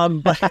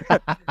 But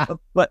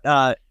what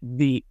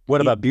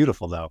about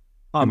beautiful though?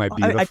 Am I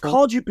beautiful? I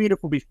called you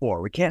beautiful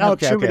before. We can't have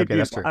too many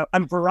that's beautiful. true.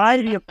 I'm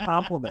variety of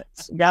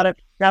compliments. You gotta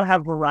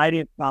have variety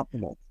of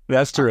compliments.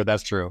 That's true.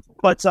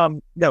 But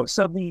no.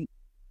 So the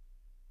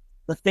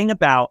thing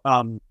about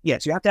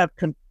yes, you have to have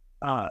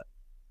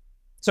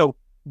so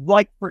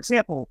like for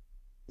example,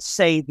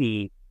 say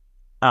the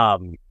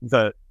going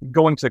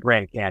to the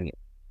Grand Canyon.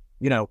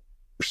 You know,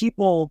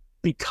 people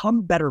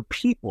become better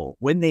people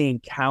when they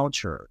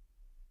encounter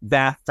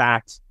that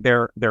fact,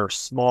 their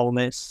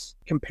smallness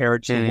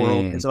compared to the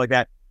world and stuff like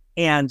that.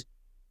 And,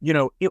 you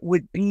know, it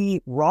would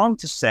be wrong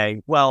to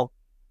say, well,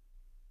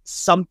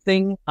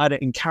 something, an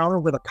encounter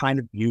with a kind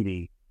of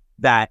beauty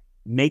that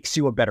makes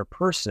you a better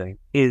person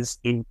is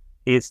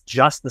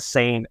just the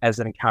same as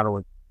an encounter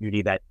with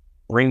beauty that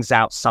brings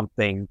out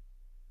something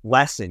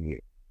less in you.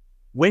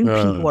 When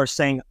people are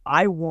saying,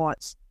 I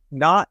want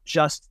not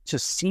just to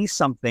see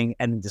something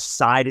and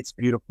decide it's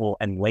beautiful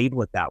and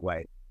label it that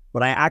way,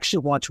 but I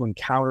actually want to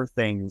encounter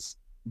things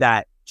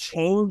that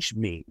change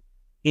me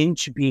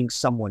into being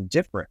someone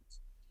different.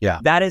 Yeah.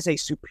 That is a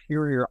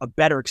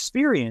better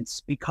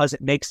experience because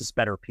it makes us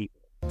better people.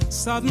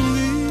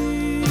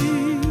 Suddenly,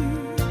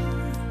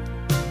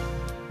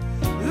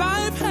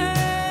 life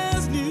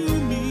has new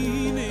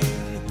meaning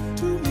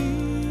to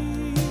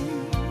me.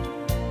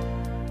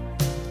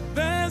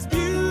 There's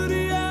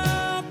beauty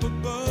up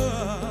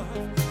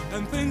above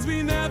and things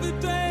we never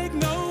take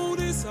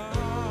notice of.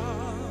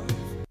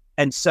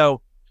 And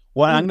so,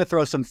 well, I'm going to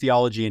throw some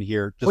theology in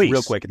here just Please.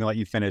 real quick and then let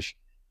you finish.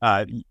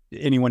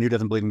 Anyone who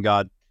doesn't believe in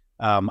God,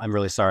 I'm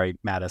really sorry,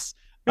 Mattis.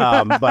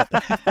 But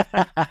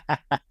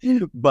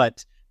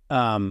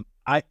and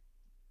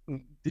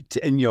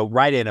you know,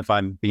 write in if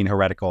I'm being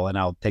heretical, and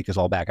I'll take this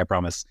all back, I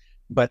promise.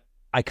 But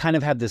I kind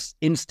of have this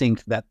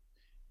instinct that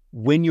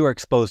when you're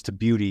exposed to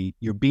beauty,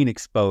 you're being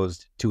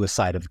exposed to a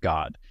side of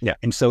God. Yeah.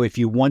 And so if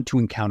you want to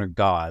encounter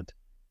God,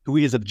 who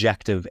is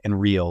objective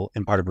and real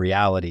and part of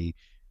reality,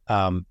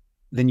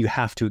 then you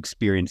have to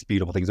experience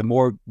beautiful things. The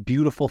more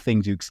beautiful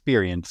things you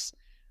experience,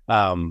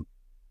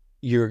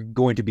 you're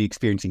going to be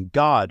experiencing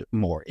God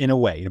more in a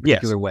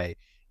particular way.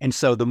 And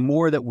so the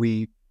more that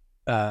we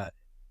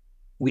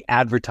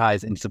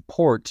advertise and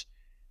support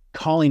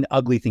calling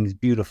ugly things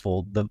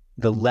beautiful,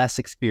 the less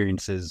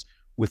experiences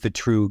with the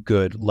true,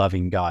 good,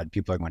 loving God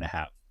people are going to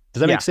have. Does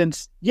that make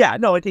sense? Yeah,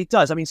 no, it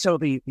does. I mean, so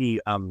the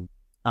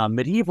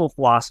medieval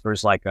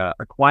philosophers like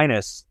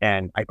Aquinas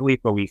and I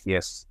believe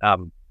Boethius,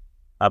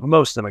 but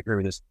most of them agree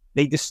with this.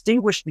 They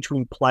distinguish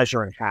between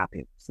pleasure and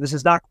happiness. This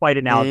is not quite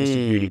analogous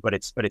to beauty, but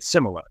it's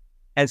similar.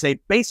 As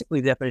basically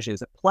the definition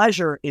is that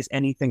pleasure is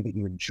anything that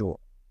you enjoy,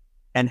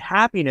 and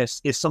happiness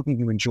is something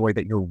you enjoy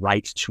that you're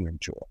right to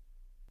enjoy.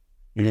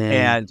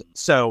 And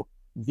so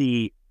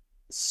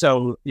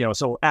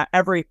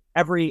every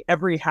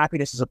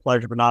happiness is a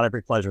pleasure, but not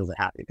every pleasure is a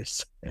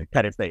happiness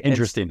kind of thing.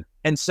 Interesting.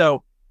 And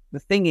so the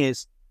thing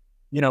is,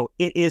 you know,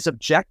 it is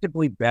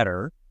objectively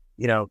better,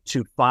 you know,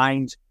 to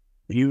find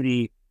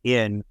beauty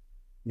in,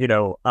 you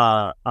know,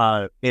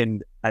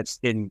 in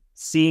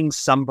seeing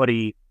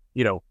somebody,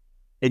 you know,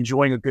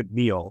 enjoying a good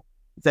meal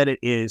than it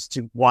is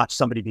to watch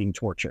somebody being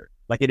tortured.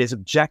 Like, it is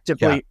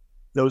objectively,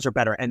 those are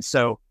better. And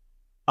so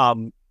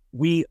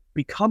we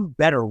become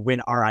better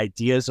when our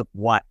ideas of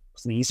what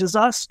pleases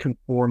us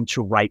conform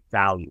to right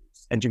values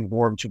and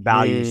conform to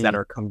values that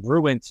are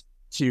congruent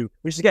to,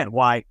 which is again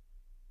why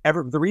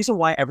the reason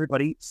why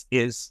everybody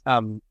is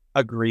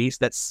agrees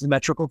that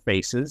symmetrical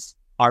faces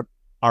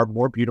are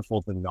more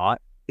beautiful than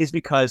not is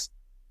because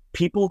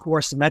people who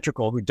are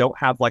symmetrical, who don't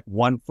have like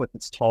one foot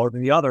that's taller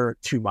than the other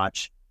too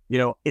much, you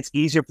know, it's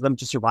easier for them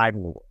to survive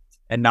in the world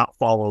and not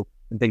follow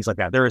and things like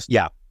that. There is,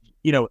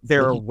 you know,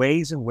 there are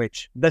ways in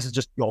which this is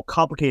just, you know,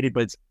 complicated,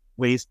 but it's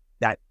ways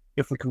that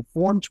if we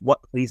conform to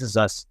what pleases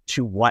us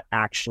to what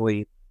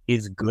actually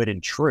is good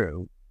and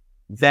true,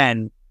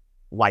 then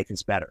life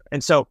is better.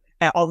 And so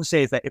all to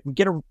say is that if we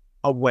get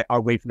away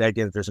from the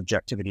idea that there's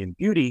objectivity in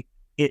beauty,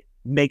 it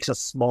makes us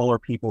smaller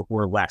people who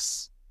are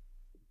less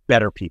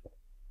better people.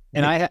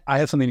 And I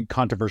have something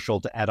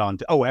controversial to add on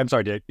to. Oh, I'm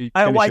sorry.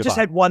 I just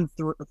had one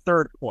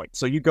third point.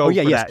 So you go.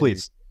 Yes,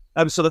 please.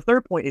 So the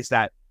third point is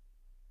that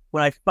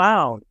what I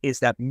found is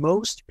that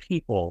most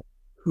people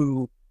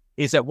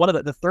one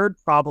of the third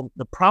problem,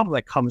 the problem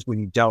that comes when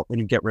you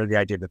get rid of the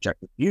idea of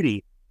objective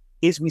beauty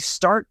is we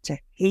start to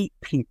hate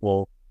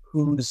people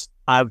whose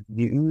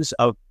views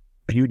of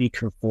beauty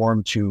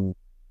conform to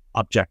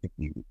objective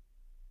beauty.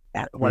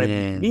 And what I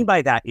mean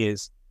by that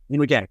is, you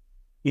know, again,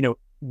 you know,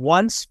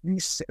 once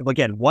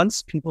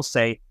people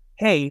say,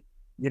 hey,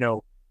 you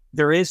know,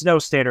 there is no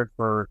standard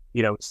for,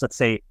 you know, let's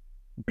say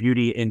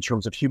beauty in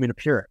terms of human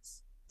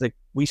appearance. It's like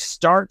we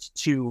start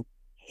to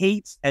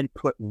hate and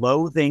put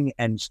loathing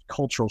and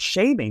cultural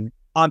shaming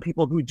on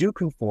people who do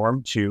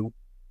conform to,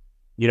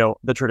 you know,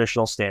 the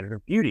traditional standard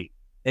of beauty.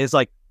 It's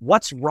like,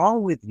 what's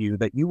wrong with you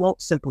that you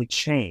won't simply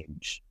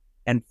change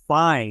and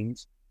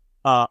find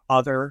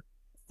other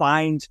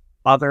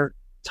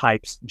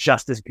types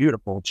just as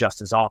beautiful,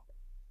 just as often?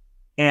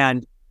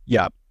 And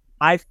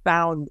I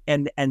found,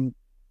 and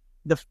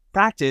the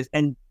fact is,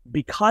 and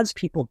because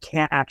people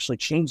can't actually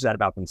change that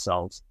about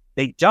themselves,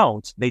 they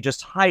don't. They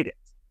just hide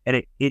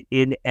it,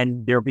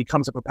 and there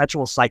becomes a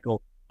perpetual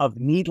cycle of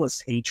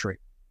needless hatred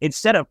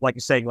instead of, like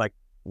you're saying, like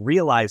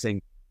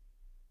realizing,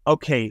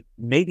 okay,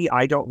 maybe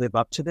I don't live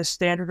up to this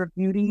standard of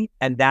beauty,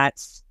 and that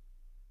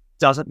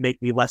doesn't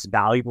make me less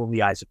valuable in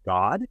the eyes of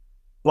God,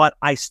 but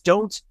I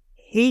don't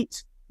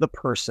hate the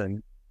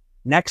person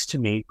next to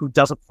me who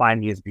doesn't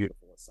find me as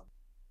beautiful as someone.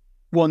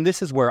 Well, and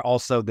this is where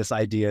also this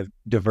idea of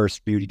diverse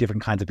beauty,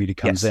 different kinds of beauty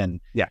comes in.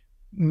 Yeah.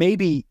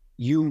 Maybe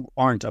you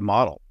aren't a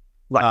model.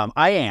 Right.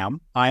 I am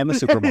a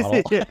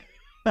supermodel.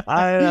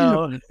 I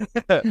know.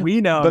 We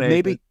know. But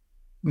Nathan.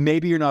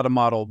 maybe you're not a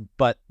model,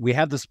 but we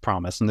have this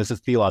promise, and this is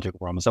theological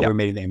promise, that Yeah. we're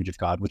made in the image of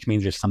God, which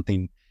means there's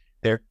something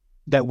there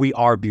that we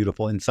are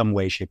beautiful in some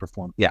way, shape, or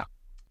form. Yeah.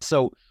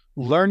 So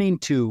learning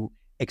to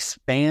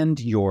expand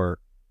your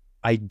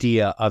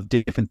idea of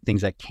different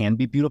things that can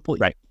be beautiful.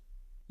 Right.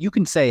 You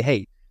can say,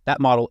 hey, that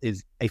model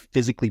is a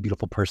physically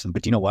beautiful person,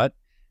 but you know what?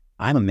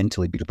 I'm a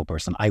mentally beautiful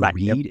person. I Right.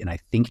 read and I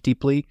think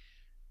deeply.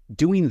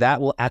 Doing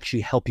that will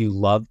actually help you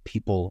love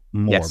people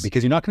more Yes.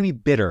 because you're not going to be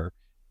bitter.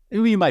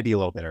 You might be a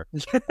little bitter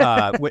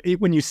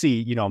when you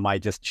see, my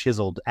just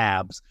chiseled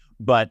abs,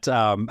 but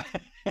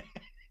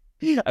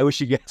I wish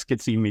you guys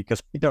could see me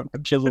because I don't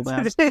have chiseled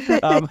abs.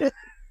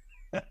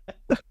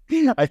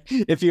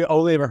 If you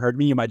only ever heard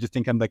me, you might just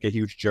think I'm like a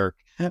huge jerk.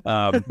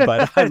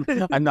 But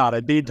I'm not.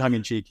 I'm being tongue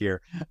in cheek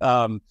here.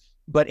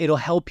 But it'll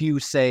help you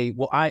say,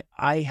 well,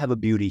 I have a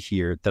beauty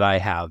here that I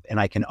have and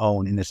I can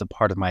own, and it's a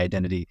part of my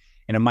identity.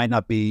 And it might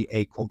not be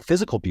a quote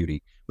physical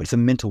beauty, but it's a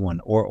mental one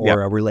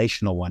or a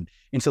relational one.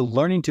 And so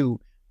learning to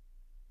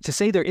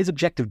say there is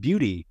objective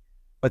beauty,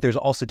 but there's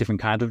also different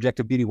kinds of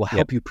objective beauty will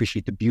help you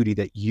appreciate the beauty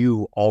that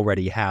you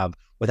already have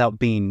without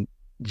being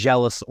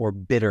jealous or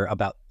bitter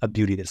about a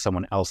beauty that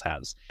someone else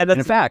has. And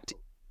in fact,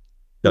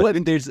 I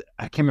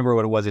can't remember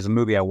what it was. There's a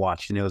movie I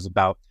watched, and it was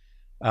about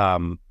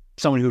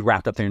someone who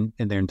wrapped up in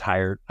their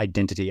entire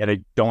identity.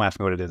 And don't ask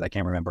me what it is. I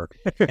can't remember.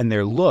 And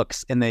their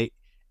looks, and they,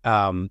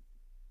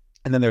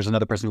 and then there's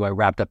another person who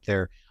wrapped up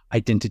their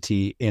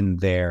identity in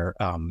their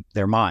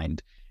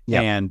mind.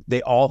 Yeah. And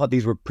they all thought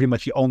these were pretty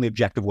much the only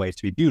objective ways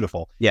to be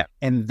beautiful. Yeah.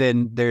 And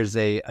then there's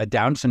a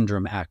Down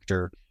syndrome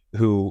actor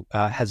who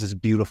has this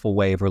beautiful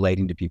way of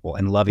relating to people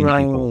and loving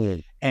people.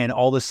 And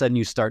all of a sudden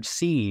you start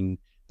seeing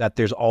that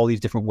there's all these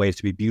different ways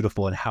to be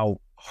beautiful and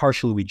how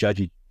harshly we judge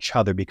each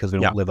other because we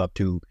don't live up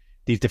to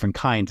these different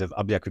kinds of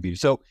objective beauty.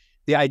 So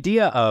the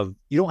idea of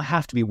you don't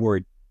have to be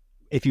worried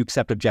if you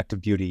accept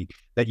objective beauty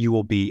that you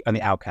will be on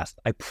the outcast.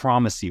 I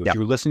promise you, if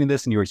you're listening to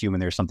this and you're a human,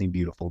 there's something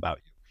beautiful about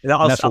you.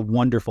 And that's a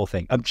wonderful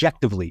thing,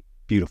 objectively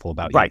beautiful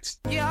about you. Right.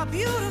 You're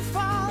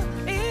beautiful,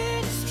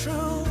 it's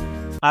true.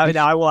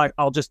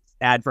 I'll just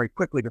add very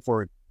quickly before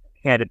we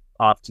hand it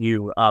off to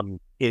you,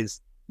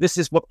 this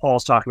is what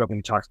Paul's talking about when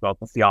he talks about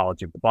the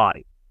theology of the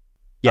body.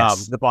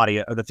 Yes.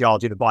 The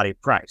theology of the body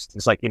of Christ.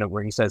 It's like,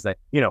 where he says that,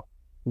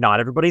 not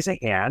everybody's a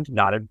hand,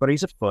 not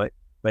everybody's a foot,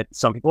 but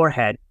some people are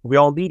head. We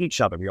all need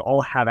each other. We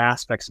all have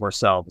aspects of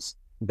ourselves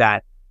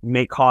that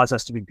may cause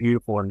us to be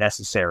beautiful or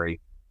necessary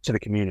to the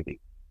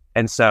community.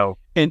 And so,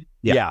 and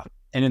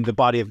in the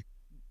body of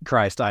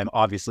Christ, I'm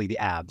obviously the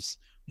abs,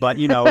 but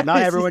not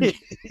everyone,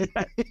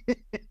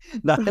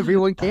 not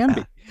everyone can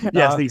be.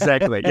 Yes,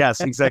 exactly.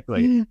 Yes,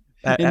 exactly.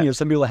 And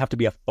some people have to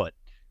be a foot,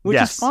 which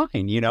is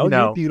fine.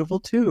 You're beautiful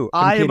too.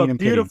 I am a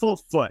beautiful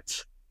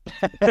foot.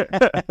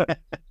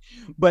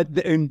 But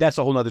and that's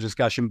a whole nother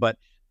discussion. But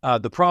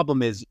the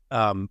problem is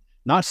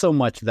not so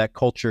much that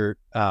culture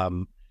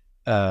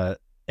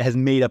has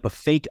made up a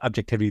fake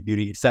objectivity of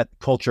beauty. It's that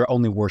culture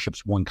only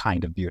worships one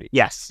kind of beauty.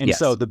 Yes. And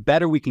so the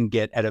better we can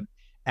get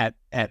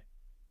at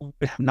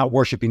not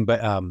worshiping,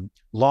 but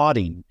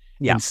lauding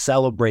and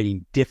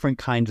celebrating different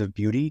kinds of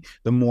beauty,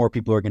 the more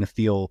people are going to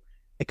feel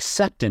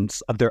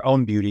acceptance of their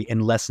own beauty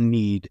and less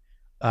need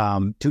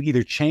to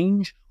either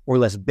change or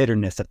less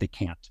bitterness that they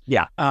can't.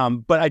 Yeah.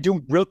 But I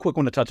do real quick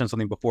want to touch on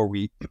something before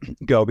we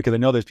go, because I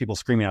know there's people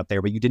screaming out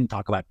there, but you didn't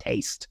talk about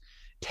taste.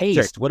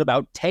 Sure. What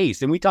about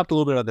taste? And we talked a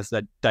little bit about this,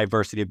 that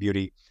diversity of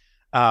beauty.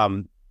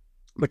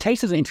 But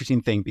taste is an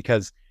interesting thing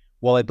because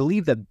while I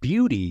believe that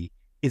beauty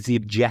is the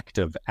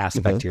objective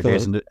aspect here,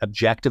 there's an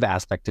objective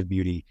aspect of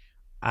beauty.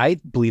 I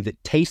believe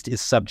that taste is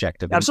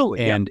subjective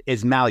and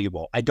is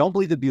malleable. I don't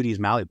believe that beauty is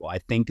malleable. I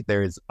think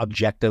there is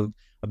objective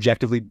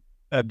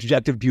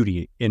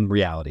beauty in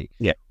reality.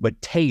 Yeah.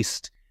 But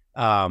taste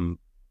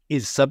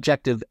is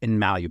subjective and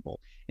malleable.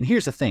 And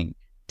here's the thing.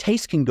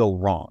 Taste can go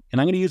wrong.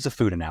 And I'm going to use a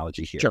food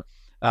analogy here. Sure.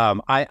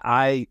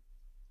 I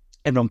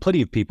have known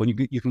plenty of people,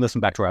 and you can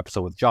listen back to our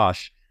episode with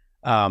Josh,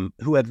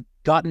 who have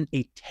gotten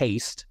a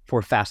taste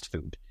for fast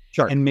food.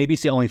 Sure. And maybe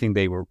it's the only thing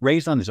they were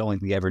raised on. It's the only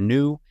thing they ever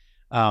knew.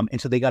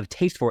 And so they got a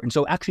taste for it. And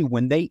so actually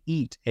when they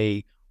eat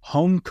a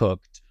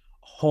home-cooked,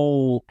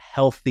 whole,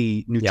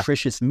 healthy,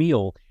 nutritious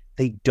meal,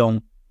 they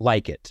don't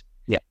like it.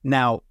 Yeah.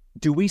 Now,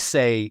 do we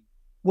say,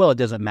 well, it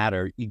doesn't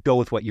matter, you go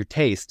with what you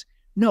taste?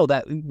 No,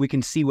 that we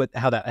can see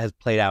how that has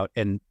played out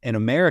in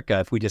America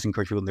if we just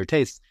encourage people in their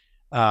tastes.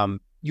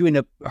 you end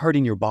up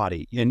hurting your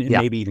body and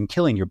maybe even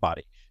killing your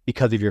body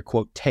because of your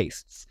quote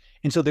tastes.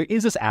 And so there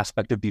is this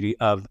aspect of beauty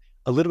of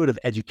a little bit of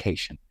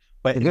education.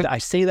 But I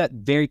say that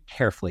very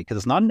carefully because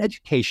it's not an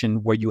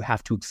education where you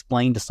have to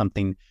explain to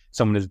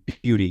someone is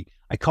beauty.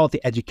 I call it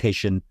the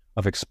education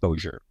of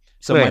exposure.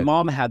 So my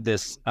mom had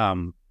this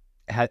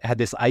had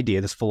this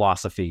idea, this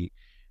philosophy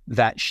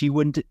that she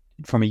wouldn't,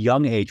 from a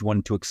young age,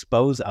 wanted to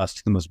expose us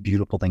to the most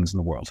beautiful things in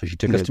the world. So she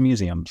took us to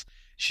museums.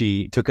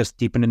 She took us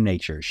deep into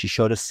nature. She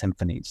showed us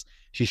symphonies.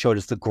 She showed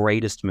us the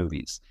greatest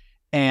movies.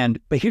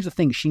 But here's the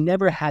thing: she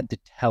never had to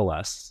tell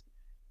us,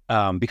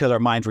 because our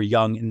minds were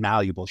young and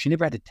malleable. She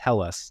never had to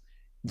tell us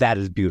that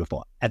is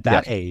beautiful. At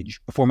that age,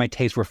 before my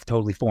tastes were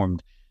totally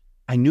formed,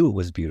 I knew it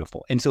was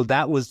beautiful. And so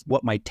that was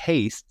what my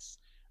tastes,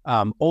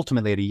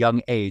 ultimately at a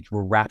young age,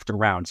 were wrapped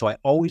around. So I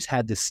always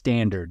had this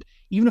standard.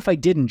 Even if I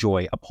did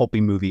enjoy a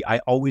pulpy movie, I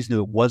always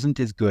knew it wasn't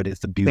as good as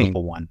the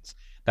beautiful ones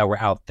that were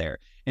out there.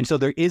 And so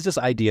there is this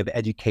idea of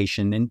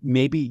education, and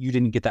maybe you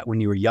didn't get that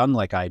when you were young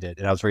like I did,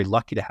 and I was very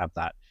lucky to have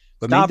that.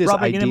 But stop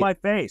rubbing it in my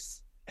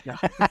face.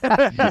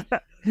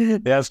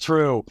 That's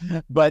true.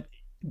 But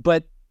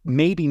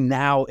maybe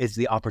now is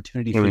the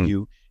opportunity for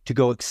you to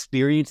go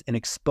experience and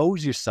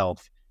expose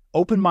yourself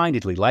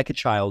open-mindedly, like a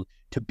child,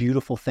 to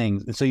beautiful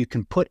things. And so you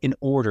can put in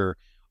order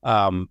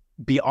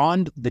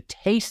beyond the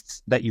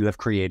tastes that you have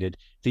created,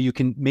 so you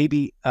can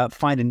maybe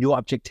find a new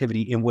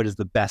objectivity in what is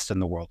the best in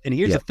the world. And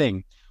here's the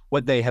thing.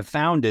 What they have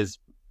found is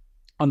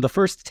on the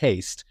first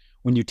taste,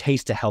 when you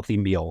taste a healthy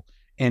meal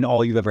and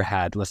all you've ever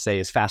had, let's say,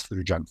 is fast food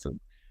or junk food,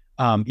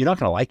 you're not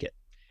going to like it.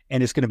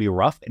 And it's going to be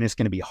rough and it's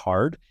going to be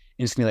hard.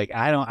 And it's going to be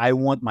like, I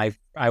want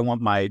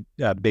my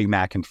Big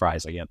Mac and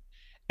fries again.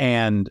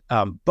 And,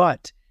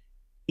 but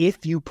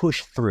if you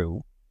push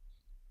through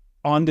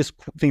on this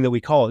thing that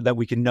we call it, that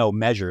we can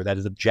measure, that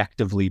is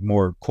objectively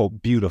more,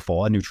 quote,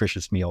 beautiful, a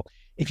nutritious meal,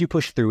 if you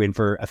push through and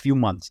for a few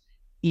months,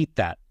 eat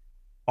that,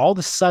 all of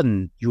a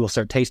sudden you will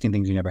start tasting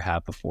things you never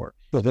have before.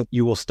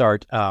 You will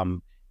start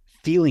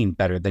feeling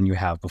better than you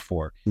have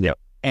before. Yep.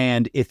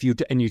 And if you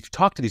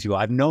talk to these people,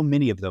 I've known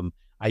many of them.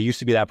 I used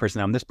to be that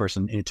person, I'm this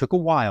person, and it took a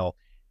while.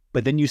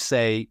 But then you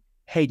say,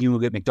 hey, do you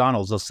want to get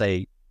McDonald's? They'll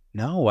say,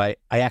 no, I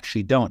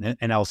actually don't.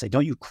 And I'll say,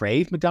 don't you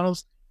crave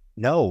McDonald's?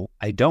 No,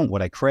 I don't.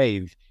 What I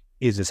crave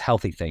is this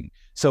healthy thing.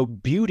 So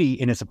beauty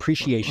in its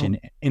appreciation,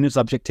 in its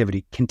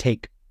objectivity, can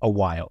take a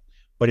while,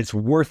 but it's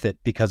worth it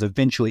because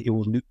eventually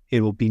it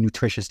will be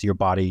nutritious to your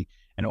body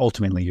and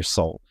ultimately your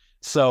soul.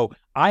 So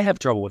I have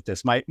trouble with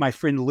this. My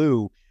friend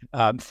Lou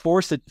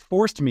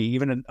forced me,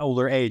 even at an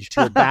older age,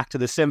 to go back to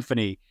the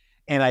symphony,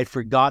 and I'd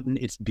forgotten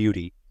its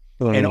beauty.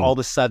 And all of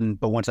a sudden,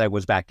 but once I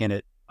was back in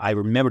it, I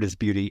remembered its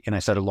beauty, and I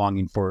started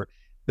longing for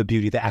the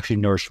beauty that actually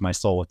nourished my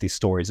soul with these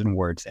stories and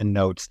words and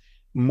notes,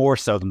 more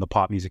so than the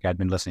pop music I'd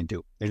been listening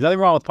to. There's nothing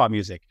wrong with pop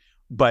music,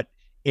 but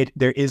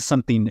there is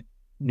something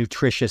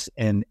nutritious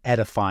and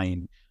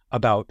edifying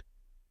about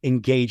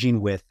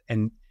engaging with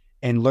and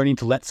learning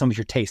to let some of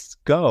your tastes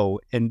go,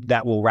 and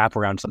that will wrap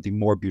around something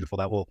more beautiful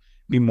that will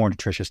be more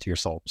nutritious to your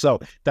soul. So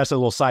that's a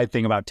little side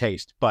thing about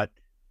taste, but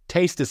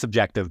taste is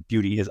subjective,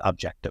 beauty is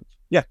objective.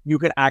 Yeah, you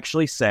could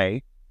actually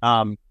say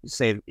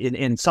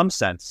in some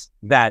sense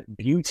that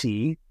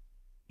beauty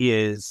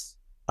is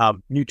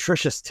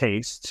nutritious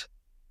taste,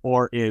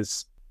 or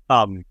is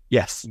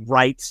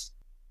right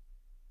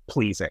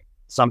pleasing,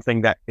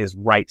 something that is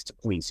right to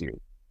please you,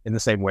 in the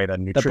same way that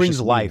nutritious that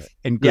brings life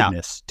and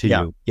goodness to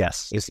you.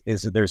 Yes,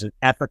 is there's an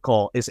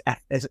ethical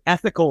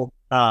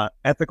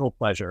ethical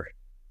pleasure.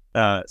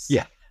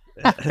 Yeah.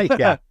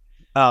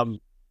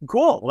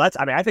 Cool. Well,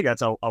 I think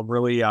that's a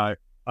really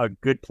a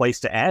good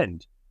place to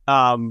end.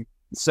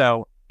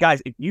 So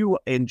guys, if you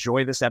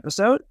enjoy this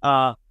episode,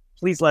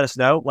 please let us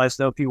know. Let us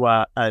know if you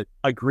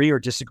agree or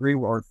disagree,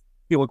 or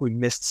feel like we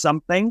missed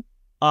something.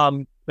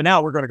 But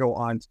now we're going to go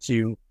on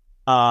to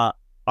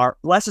our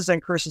Blesses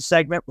and Curses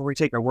segment, where we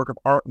take a work of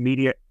art,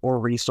 media, or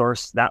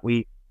resource that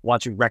we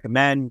want to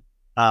recommend,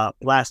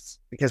 bless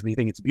because we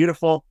think it's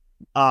beautiful,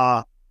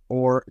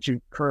 or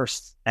to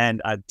curse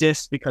and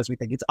diss because we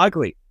think it's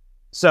ugly.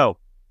 So,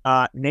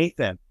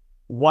 Nathan,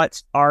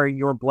 what are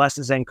your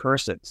blesses and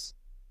curses?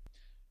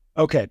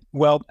 Okay.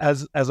 Well,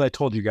 as I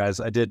told you guys,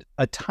 I did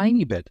a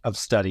tiny bit of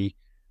study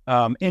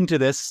into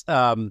this.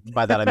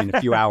 By that, I mean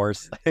a few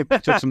hours. I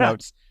took some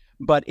notes.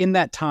 But in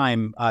that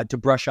time, to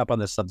brush up on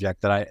this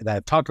subject that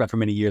I've talked about for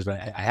many years, but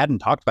I hadn't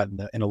talked about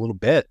in a little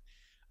bit,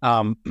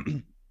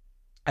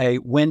 I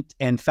went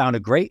and found a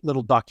great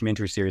little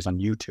documentary series on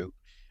YouTube.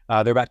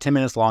 They're about 10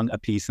 minutes long a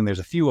piece, and there's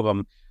a few of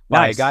them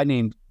by a guy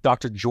named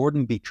Dr.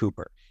 Jordan B.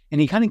 Cooper. And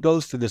he kind of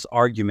goes through this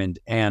argument,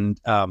 and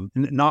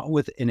not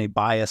in a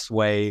biased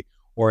way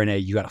or in a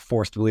you got to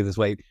force to believe this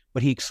way,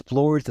 but he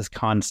explores this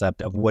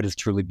concept of what is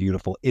truly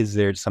beautiful. Is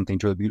there something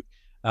truly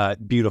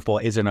beautiful?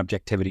 Is there an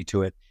objectivity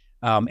to it?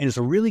 And it's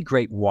a really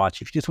great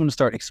watch if you just want to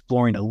start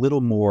exploring a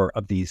little more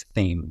of these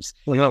themes.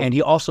 And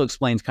he also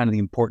explains kind of the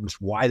importance,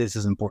 why this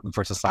is important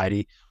for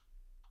society,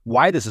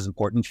 why this is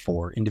important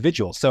for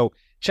individuals. So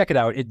check it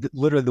out.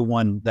 Literally the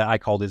one that I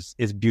called is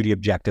beauty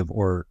objective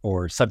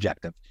or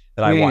subjective.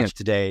 that I watched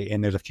today,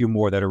 and there's a few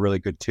more that are really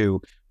good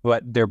too.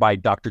 But they're by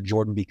Dr.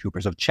 Jordan B. Cooper.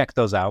 So check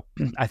those out.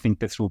 I think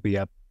this will be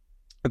a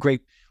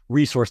great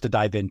resource to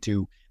dive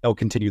into that will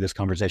continue this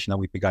conversation that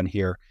we've begun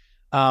here.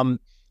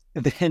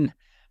 Then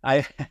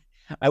I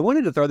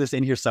wanted to throw this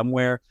in here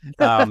somewhere,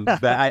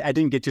 but I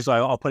didn't get to, so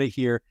I'll put it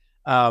here.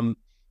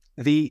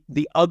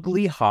 The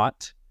ugly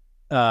hot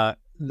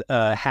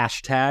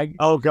hashtag.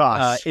 Oh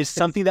gosh, is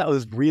something that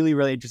was really,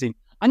 really interesting.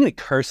 I'm going to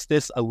curse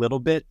this a little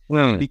bit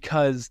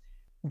because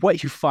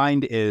what you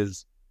find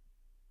is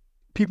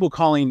people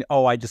calling,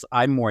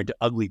 I'm more into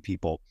ugly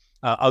people,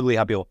 ugly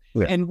hot people.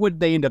 Yeah. And what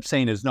they end up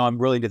saying is, no, I'm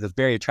really into this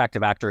very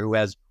attractive actor who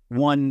has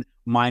one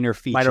minor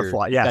feature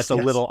flaw, that's a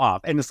little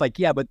off. And it's like,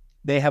 yeah, but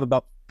they have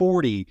about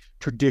 40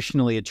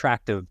 traditionally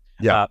attractive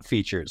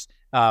features.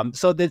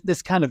 So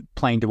this kind of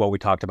playing to what we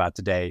talked about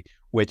today,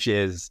 which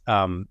is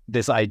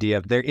this idea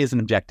of there is an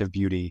objective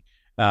beauty.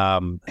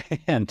 And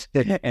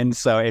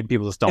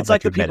people just don't. It's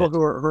like the people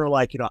who are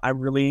like, I'm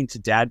really into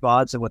dad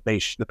bods, and what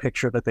the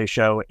picture that they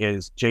show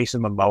is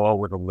Jason Momoa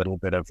with a little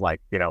bit of like,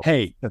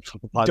 hey,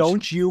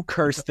 don't you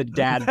curse the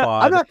dad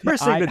bod. I'm not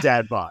cursing the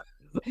dad bod.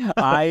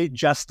 I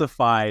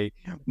justify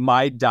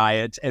my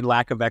diet and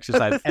lack of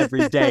exercise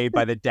every day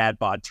by the dad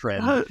bod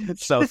trend.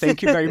 So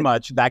thank you very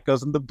much. That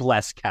goes in the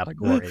blessed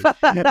category.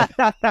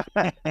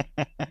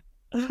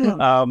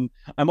 I'm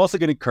also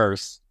going to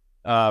curse.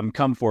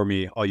 Come for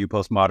me, all you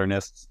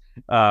postmodernists.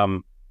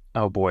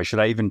 Oh boy, should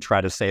I even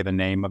try to say the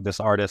name of this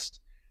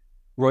artist?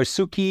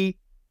 Roisuke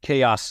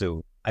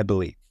Keiyasu, I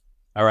believe.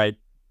 All right.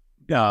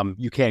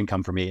 You can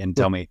come for me and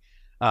tell me.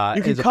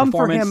 You can come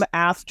for him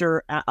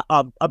after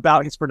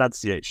about his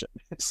pronunciation.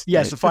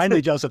 Yes,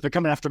 finally, Joseph, they're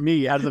coming after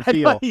me out of the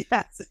field.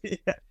 Yes.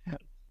 Yeah.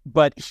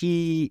 But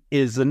he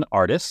is an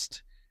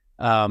artist.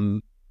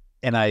 And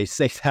I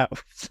say that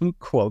with some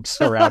quotes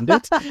around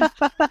it.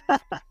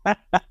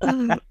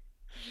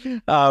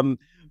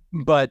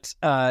 But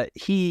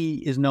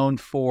he is known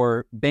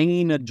for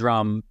banging a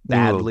drum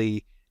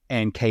badly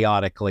and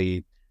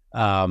chaotically,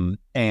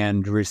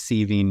 and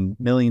receiving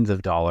millions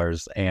of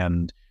dollars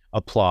and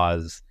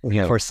applause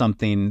for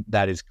something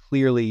that is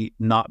clearly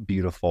not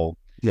beautiful.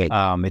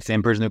 It's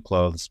Emperor's New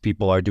Clothes.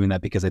 People are doing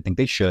that because they think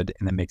they should,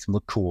 and that makes them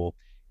look cool.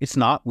 It's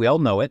not. We all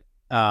know it.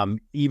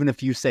 Even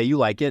if you say you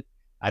like it,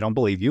 I don't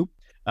believe you.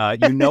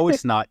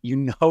 It's not.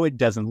 It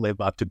doesn't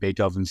live up to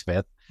Beethoven's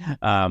Fifth,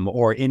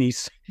 or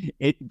anything.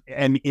 It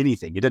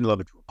didn't live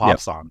up to a pop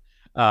song.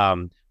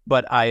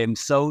 But I am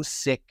so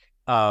sick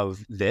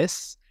of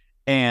this,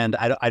 and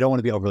I don't want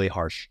to be overly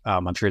harsh.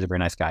 I'm sure he's a very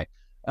nice guy.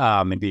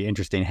 It'd be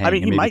interesting.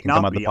 He might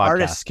not be.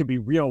 Artists can be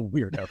real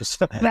weirdos.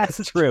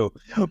 That's true.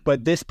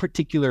 But this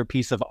particular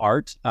piece of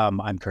art,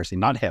 I'm cursing,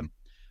 not him.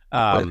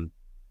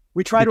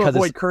 We try to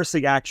avoid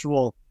cursing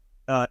actual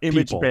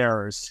image people.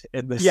 Bearers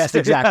in this. Yes,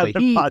 exactly.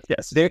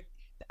 Podcast.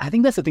 I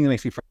think that's the thing that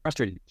makes me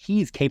frustrated.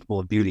 He's capable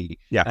of beauty.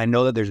 Yeah. And I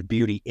know that there's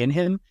beauty in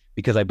him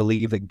because I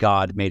believe that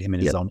God made him in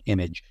his own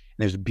image.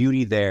 And there's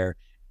beauty there.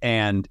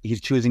 And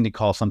he's choosing to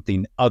call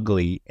something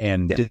ugly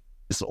and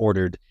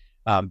disordered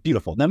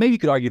beautiful. Now, maybe you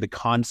could argue the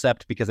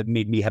concept because it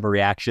made me have a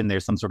reaction.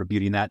 There's some sort of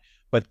beauty in that.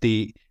 But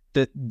the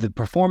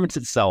performance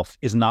itself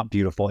is not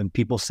beautiful. And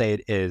people say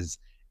it is.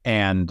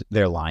 And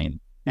they're lying.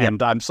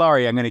 And I'm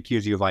sorry, I'm going to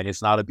accuse you of lying.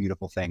 It's not a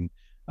beautiful thing.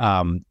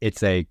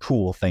 It's a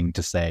cool thing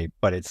to say,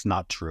 but it's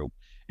not true.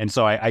 And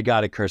so I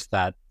got to curse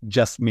that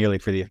just merely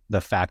for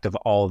the fact of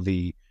all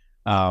the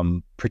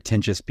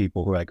pretentious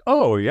people who are like,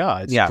 oh, yeah,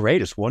 it's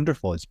great. It's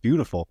wonderful. It's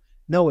beautiful.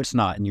 No, it's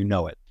not. And you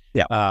know it.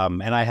 Yeah.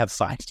 And I have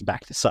science to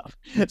back this up.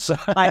 So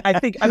I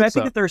think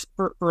that there's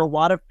for a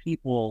lot of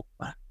people,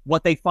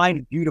 what they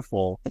find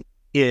beautiful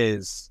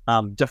is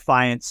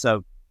defiance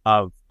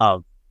of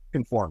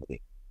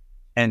conformity.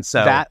 And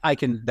so that I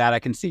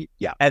can see.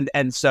 Yeah.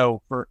 And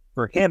so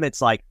for him,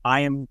 it's like,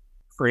 I am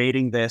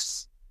creating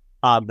this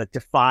that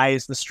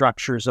defies the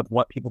structures of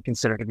what people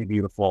consider to be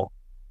beautiful.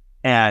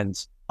 And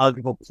other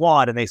people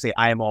applaud and they say,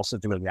 I am also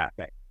doing that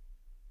thing.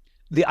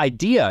 The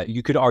idea,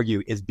 you could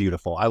argue, is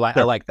beautiful. I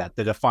like that.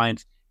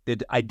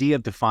 The idea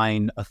of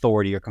defying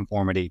authority or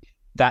conformity,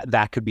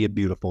 that could be a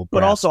beautiful.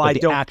 But also,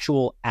 the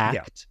actual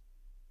act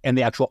and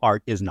the actual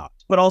art is not.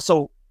 But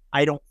also,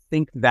 I don't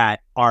think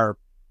that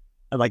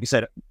like you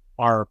said,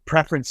 our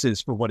preferences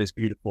for what is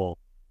beautiful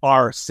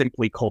are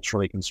simply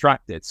culturally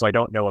constructed. So I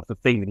don't know if the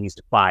thing that he's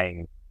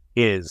defying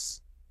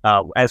is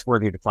as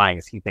worthy of defying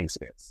as he thinks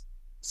it is.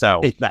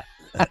 So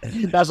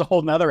that's a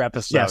whole nother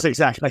episode. Yes,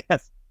 exactly.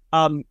 Yes.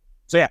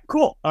 So yeah,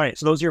 cool. All right.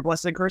 So those are your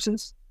blessings and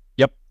curses?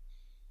 Yep.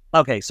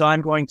 Okay. So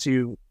I'm going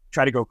to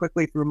try to go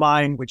quickly through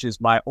mine, which is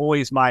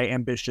always my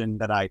ambition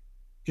that I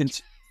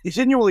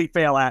continually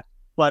fail at.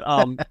 But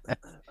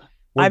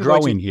we're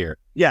growing here.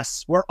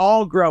 Yes, we're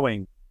all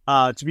growing.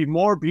 To be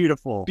more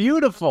beautiful.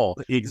 Beautiful.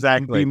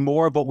 Exactly. Be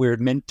more of what we're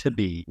meant to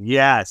be.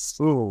 Yes.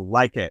 Ooh,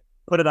 like it.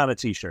 Put it on a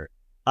t-shirt.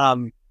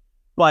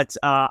 But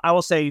I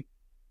will say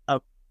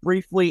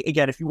briefly,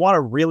 again, if you want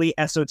a really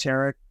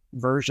esoteric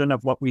version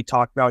of what we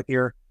talked about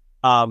here,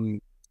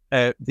 the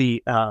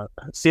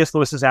C.S.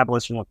 Lewis's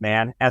Abolition of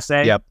Man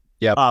essay. Yep.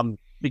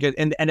 because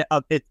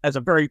it, as a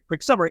very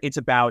quick summary, it's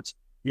about,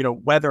 you know,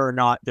 whether or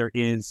not there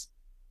is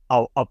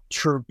a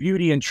true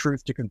beauty and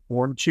truth to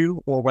conform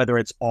to, or whether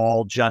it's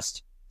all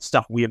just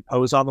stuff we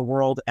impose on the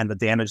world, and the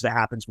damage that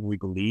happens when we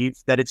believe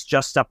that it's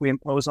just stuff we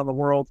impose on the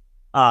world.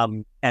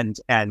 And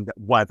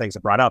one of the things I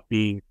brought up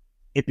being,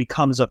 it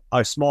becomes a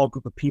small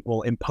group of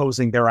people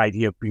imposing their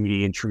idea of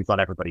beauty and truth on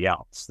everybody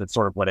else. That's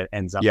sort of what it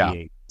ends up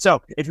being.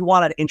 So if you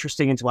want an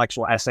interesting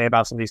intellectual essay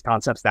about some of these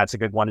concepts, that's a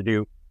good one to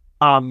do.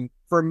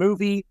 For a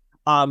movie,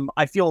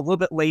 I feel a little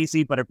bit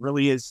lazy, but it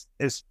really is,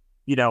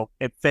 you know,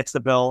 it fits the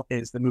bill,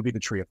 is the movie The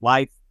Tree of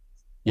Life.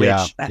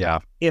 Which,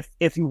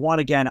 if you want,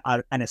 again,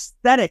 an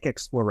aesthetic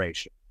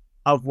exploration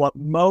of what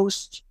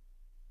most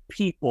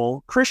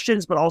people,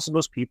 Christians, but also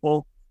most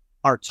people,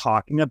 are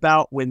talking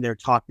about when they're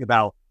talking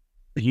about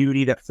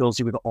beauty that fills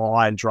you with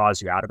awe and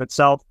draws you out of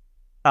itself,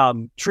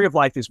 Tree of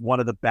Life is one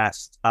of the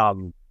best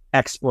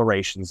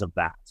explorations of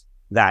that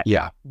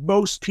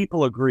most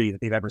people agree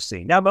that they've ever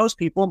seen. Now, most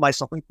people,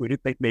 myself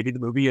included, think maybe the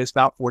movie is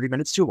about 40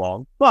 minutes too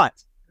long,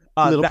 but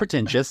a little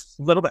pretentious,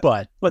 a little bit,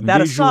 but that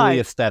visually, aside,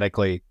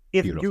 aesthetically,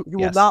 if you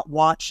will not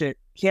watch it,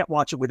 can't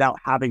watch it without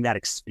having that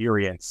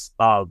experience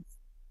of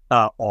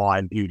awe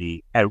and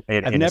beauty. I've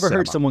never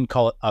heard someone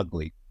call it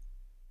ugly.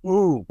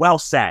 Ooh, well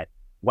said.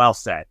 Well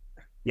said.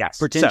 Yes.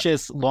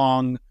 Pretentious,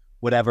 long,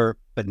 whatever,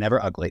 but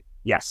never ugly.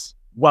 Yes.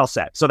 Well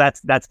said. So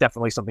that's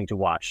definitely something to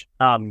watch.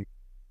 And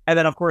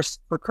then, of course,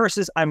 for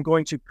curses, I'm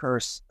going to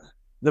curse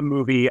the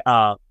movie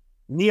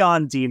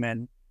Neon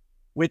Demon,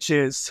 which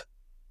is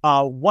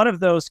one of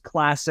those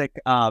classic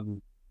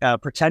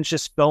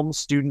pretentious film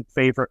student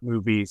favorite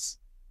movies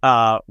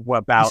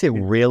about... Is it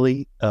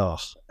really? Oh.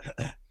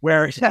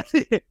 Where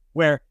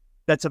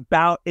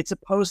it's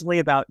supposedly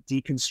about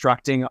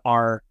deconstructing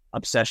our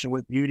obsession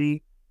with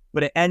beauty,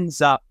 but it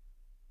ends up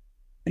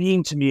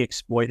being, to me,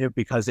 exploitive,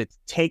 because it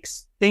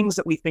takes things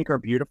that we think are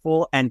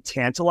beautiful and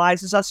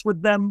tantalizes us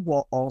with them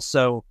while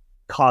also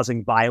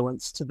causing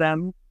violence to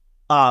them,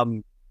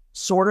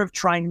 sort of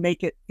trying to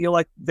make it feel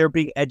like they're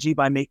being edgy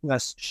by making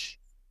us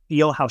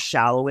feel how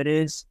shallow it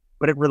is,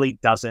 but it really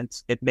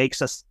doesn't. It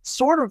makes us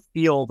sort of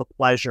feel the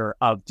pleasure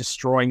of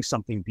destroying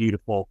something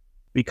beautiful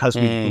because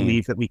we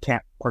believe that we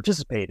can't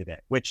participate in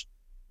it, which,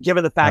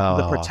 given the fact that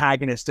the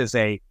protagonist is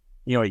a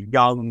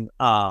young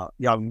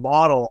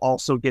model,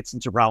 also gets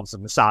into realms of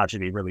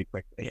misogyny really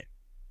quickly.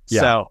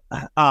 Yeah.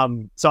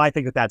 So I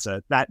think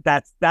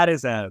that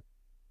is a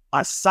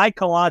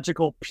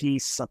psychological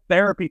piece, a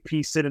therapy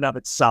piece in and of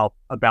itself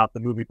about the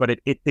movie, but I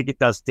think it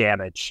does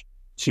damage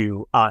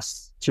to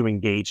us to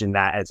engage in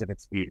that as if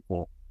it's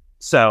beautiful.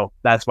 So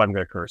that's why I'm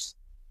going to curse.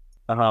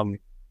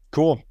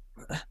 Cool.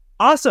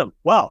 Awesome.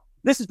 Well,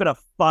 this has been a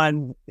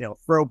fun,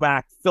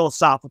 throwback,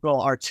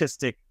 philosophical,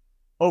 artistic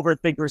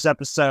Overthinkers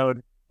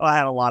episode. I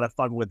had a lot of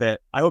fun with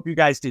it. I hope you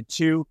guys did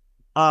too.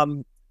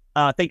 Thank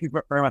you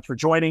very much for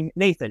joining.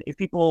 Nathan, if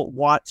people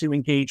want to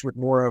engage with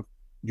more of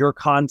your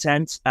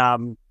content, get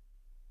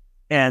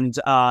in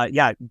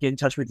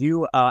touch with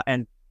you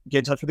and get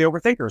in touch with the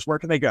Overthinkers, where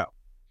can they go?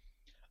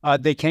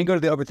 They can go to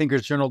the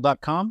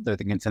overthinkersjournal.com. There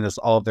they can send us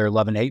all of their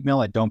love and hate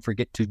mail. And don't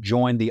forget to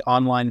join the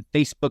online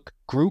Facebook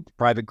group,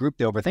 private group,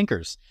 the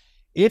Overthinkers.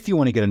 If you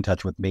want to get in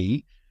touch with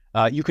me,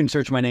 you can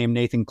search my name,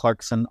 Nathan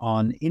Clarkson,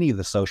 on any of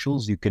the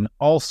socials. You can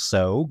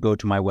also go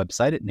to my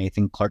website at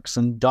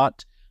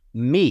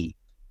nathanclarkson.me.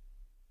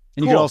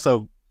 And you can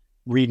also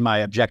read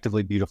my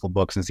objectively beautiful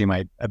books and see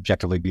my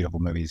objectively beautiful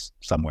movies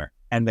somewhere.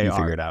 And they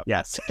figure it out.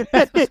 Yes.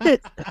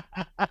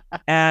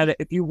 And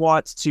if you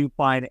want to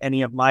find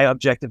any of my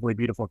objectively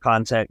beautiful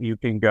content, you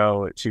can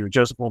go to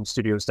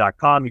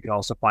josephholmesstudios.com. You can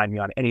also find me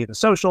on any of the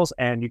socials,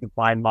 and you can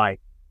find my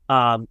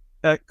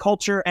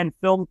culture and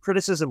film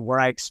criticism, where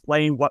I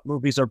explain what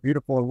movies are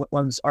beautiful and what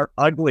ones are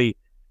ugly,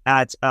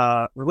 at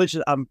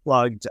Religion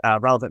Unplugged,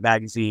 Relevant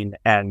Magazine,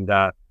 and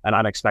An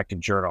Unexpected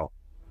Journal.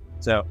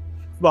 So,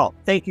 well,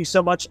 thank you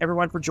so much,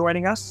 everyone, for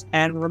joining us.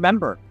 And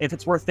remember, if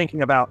it's worth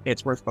thinking about,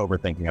 it's worth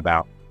overthinking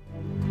about.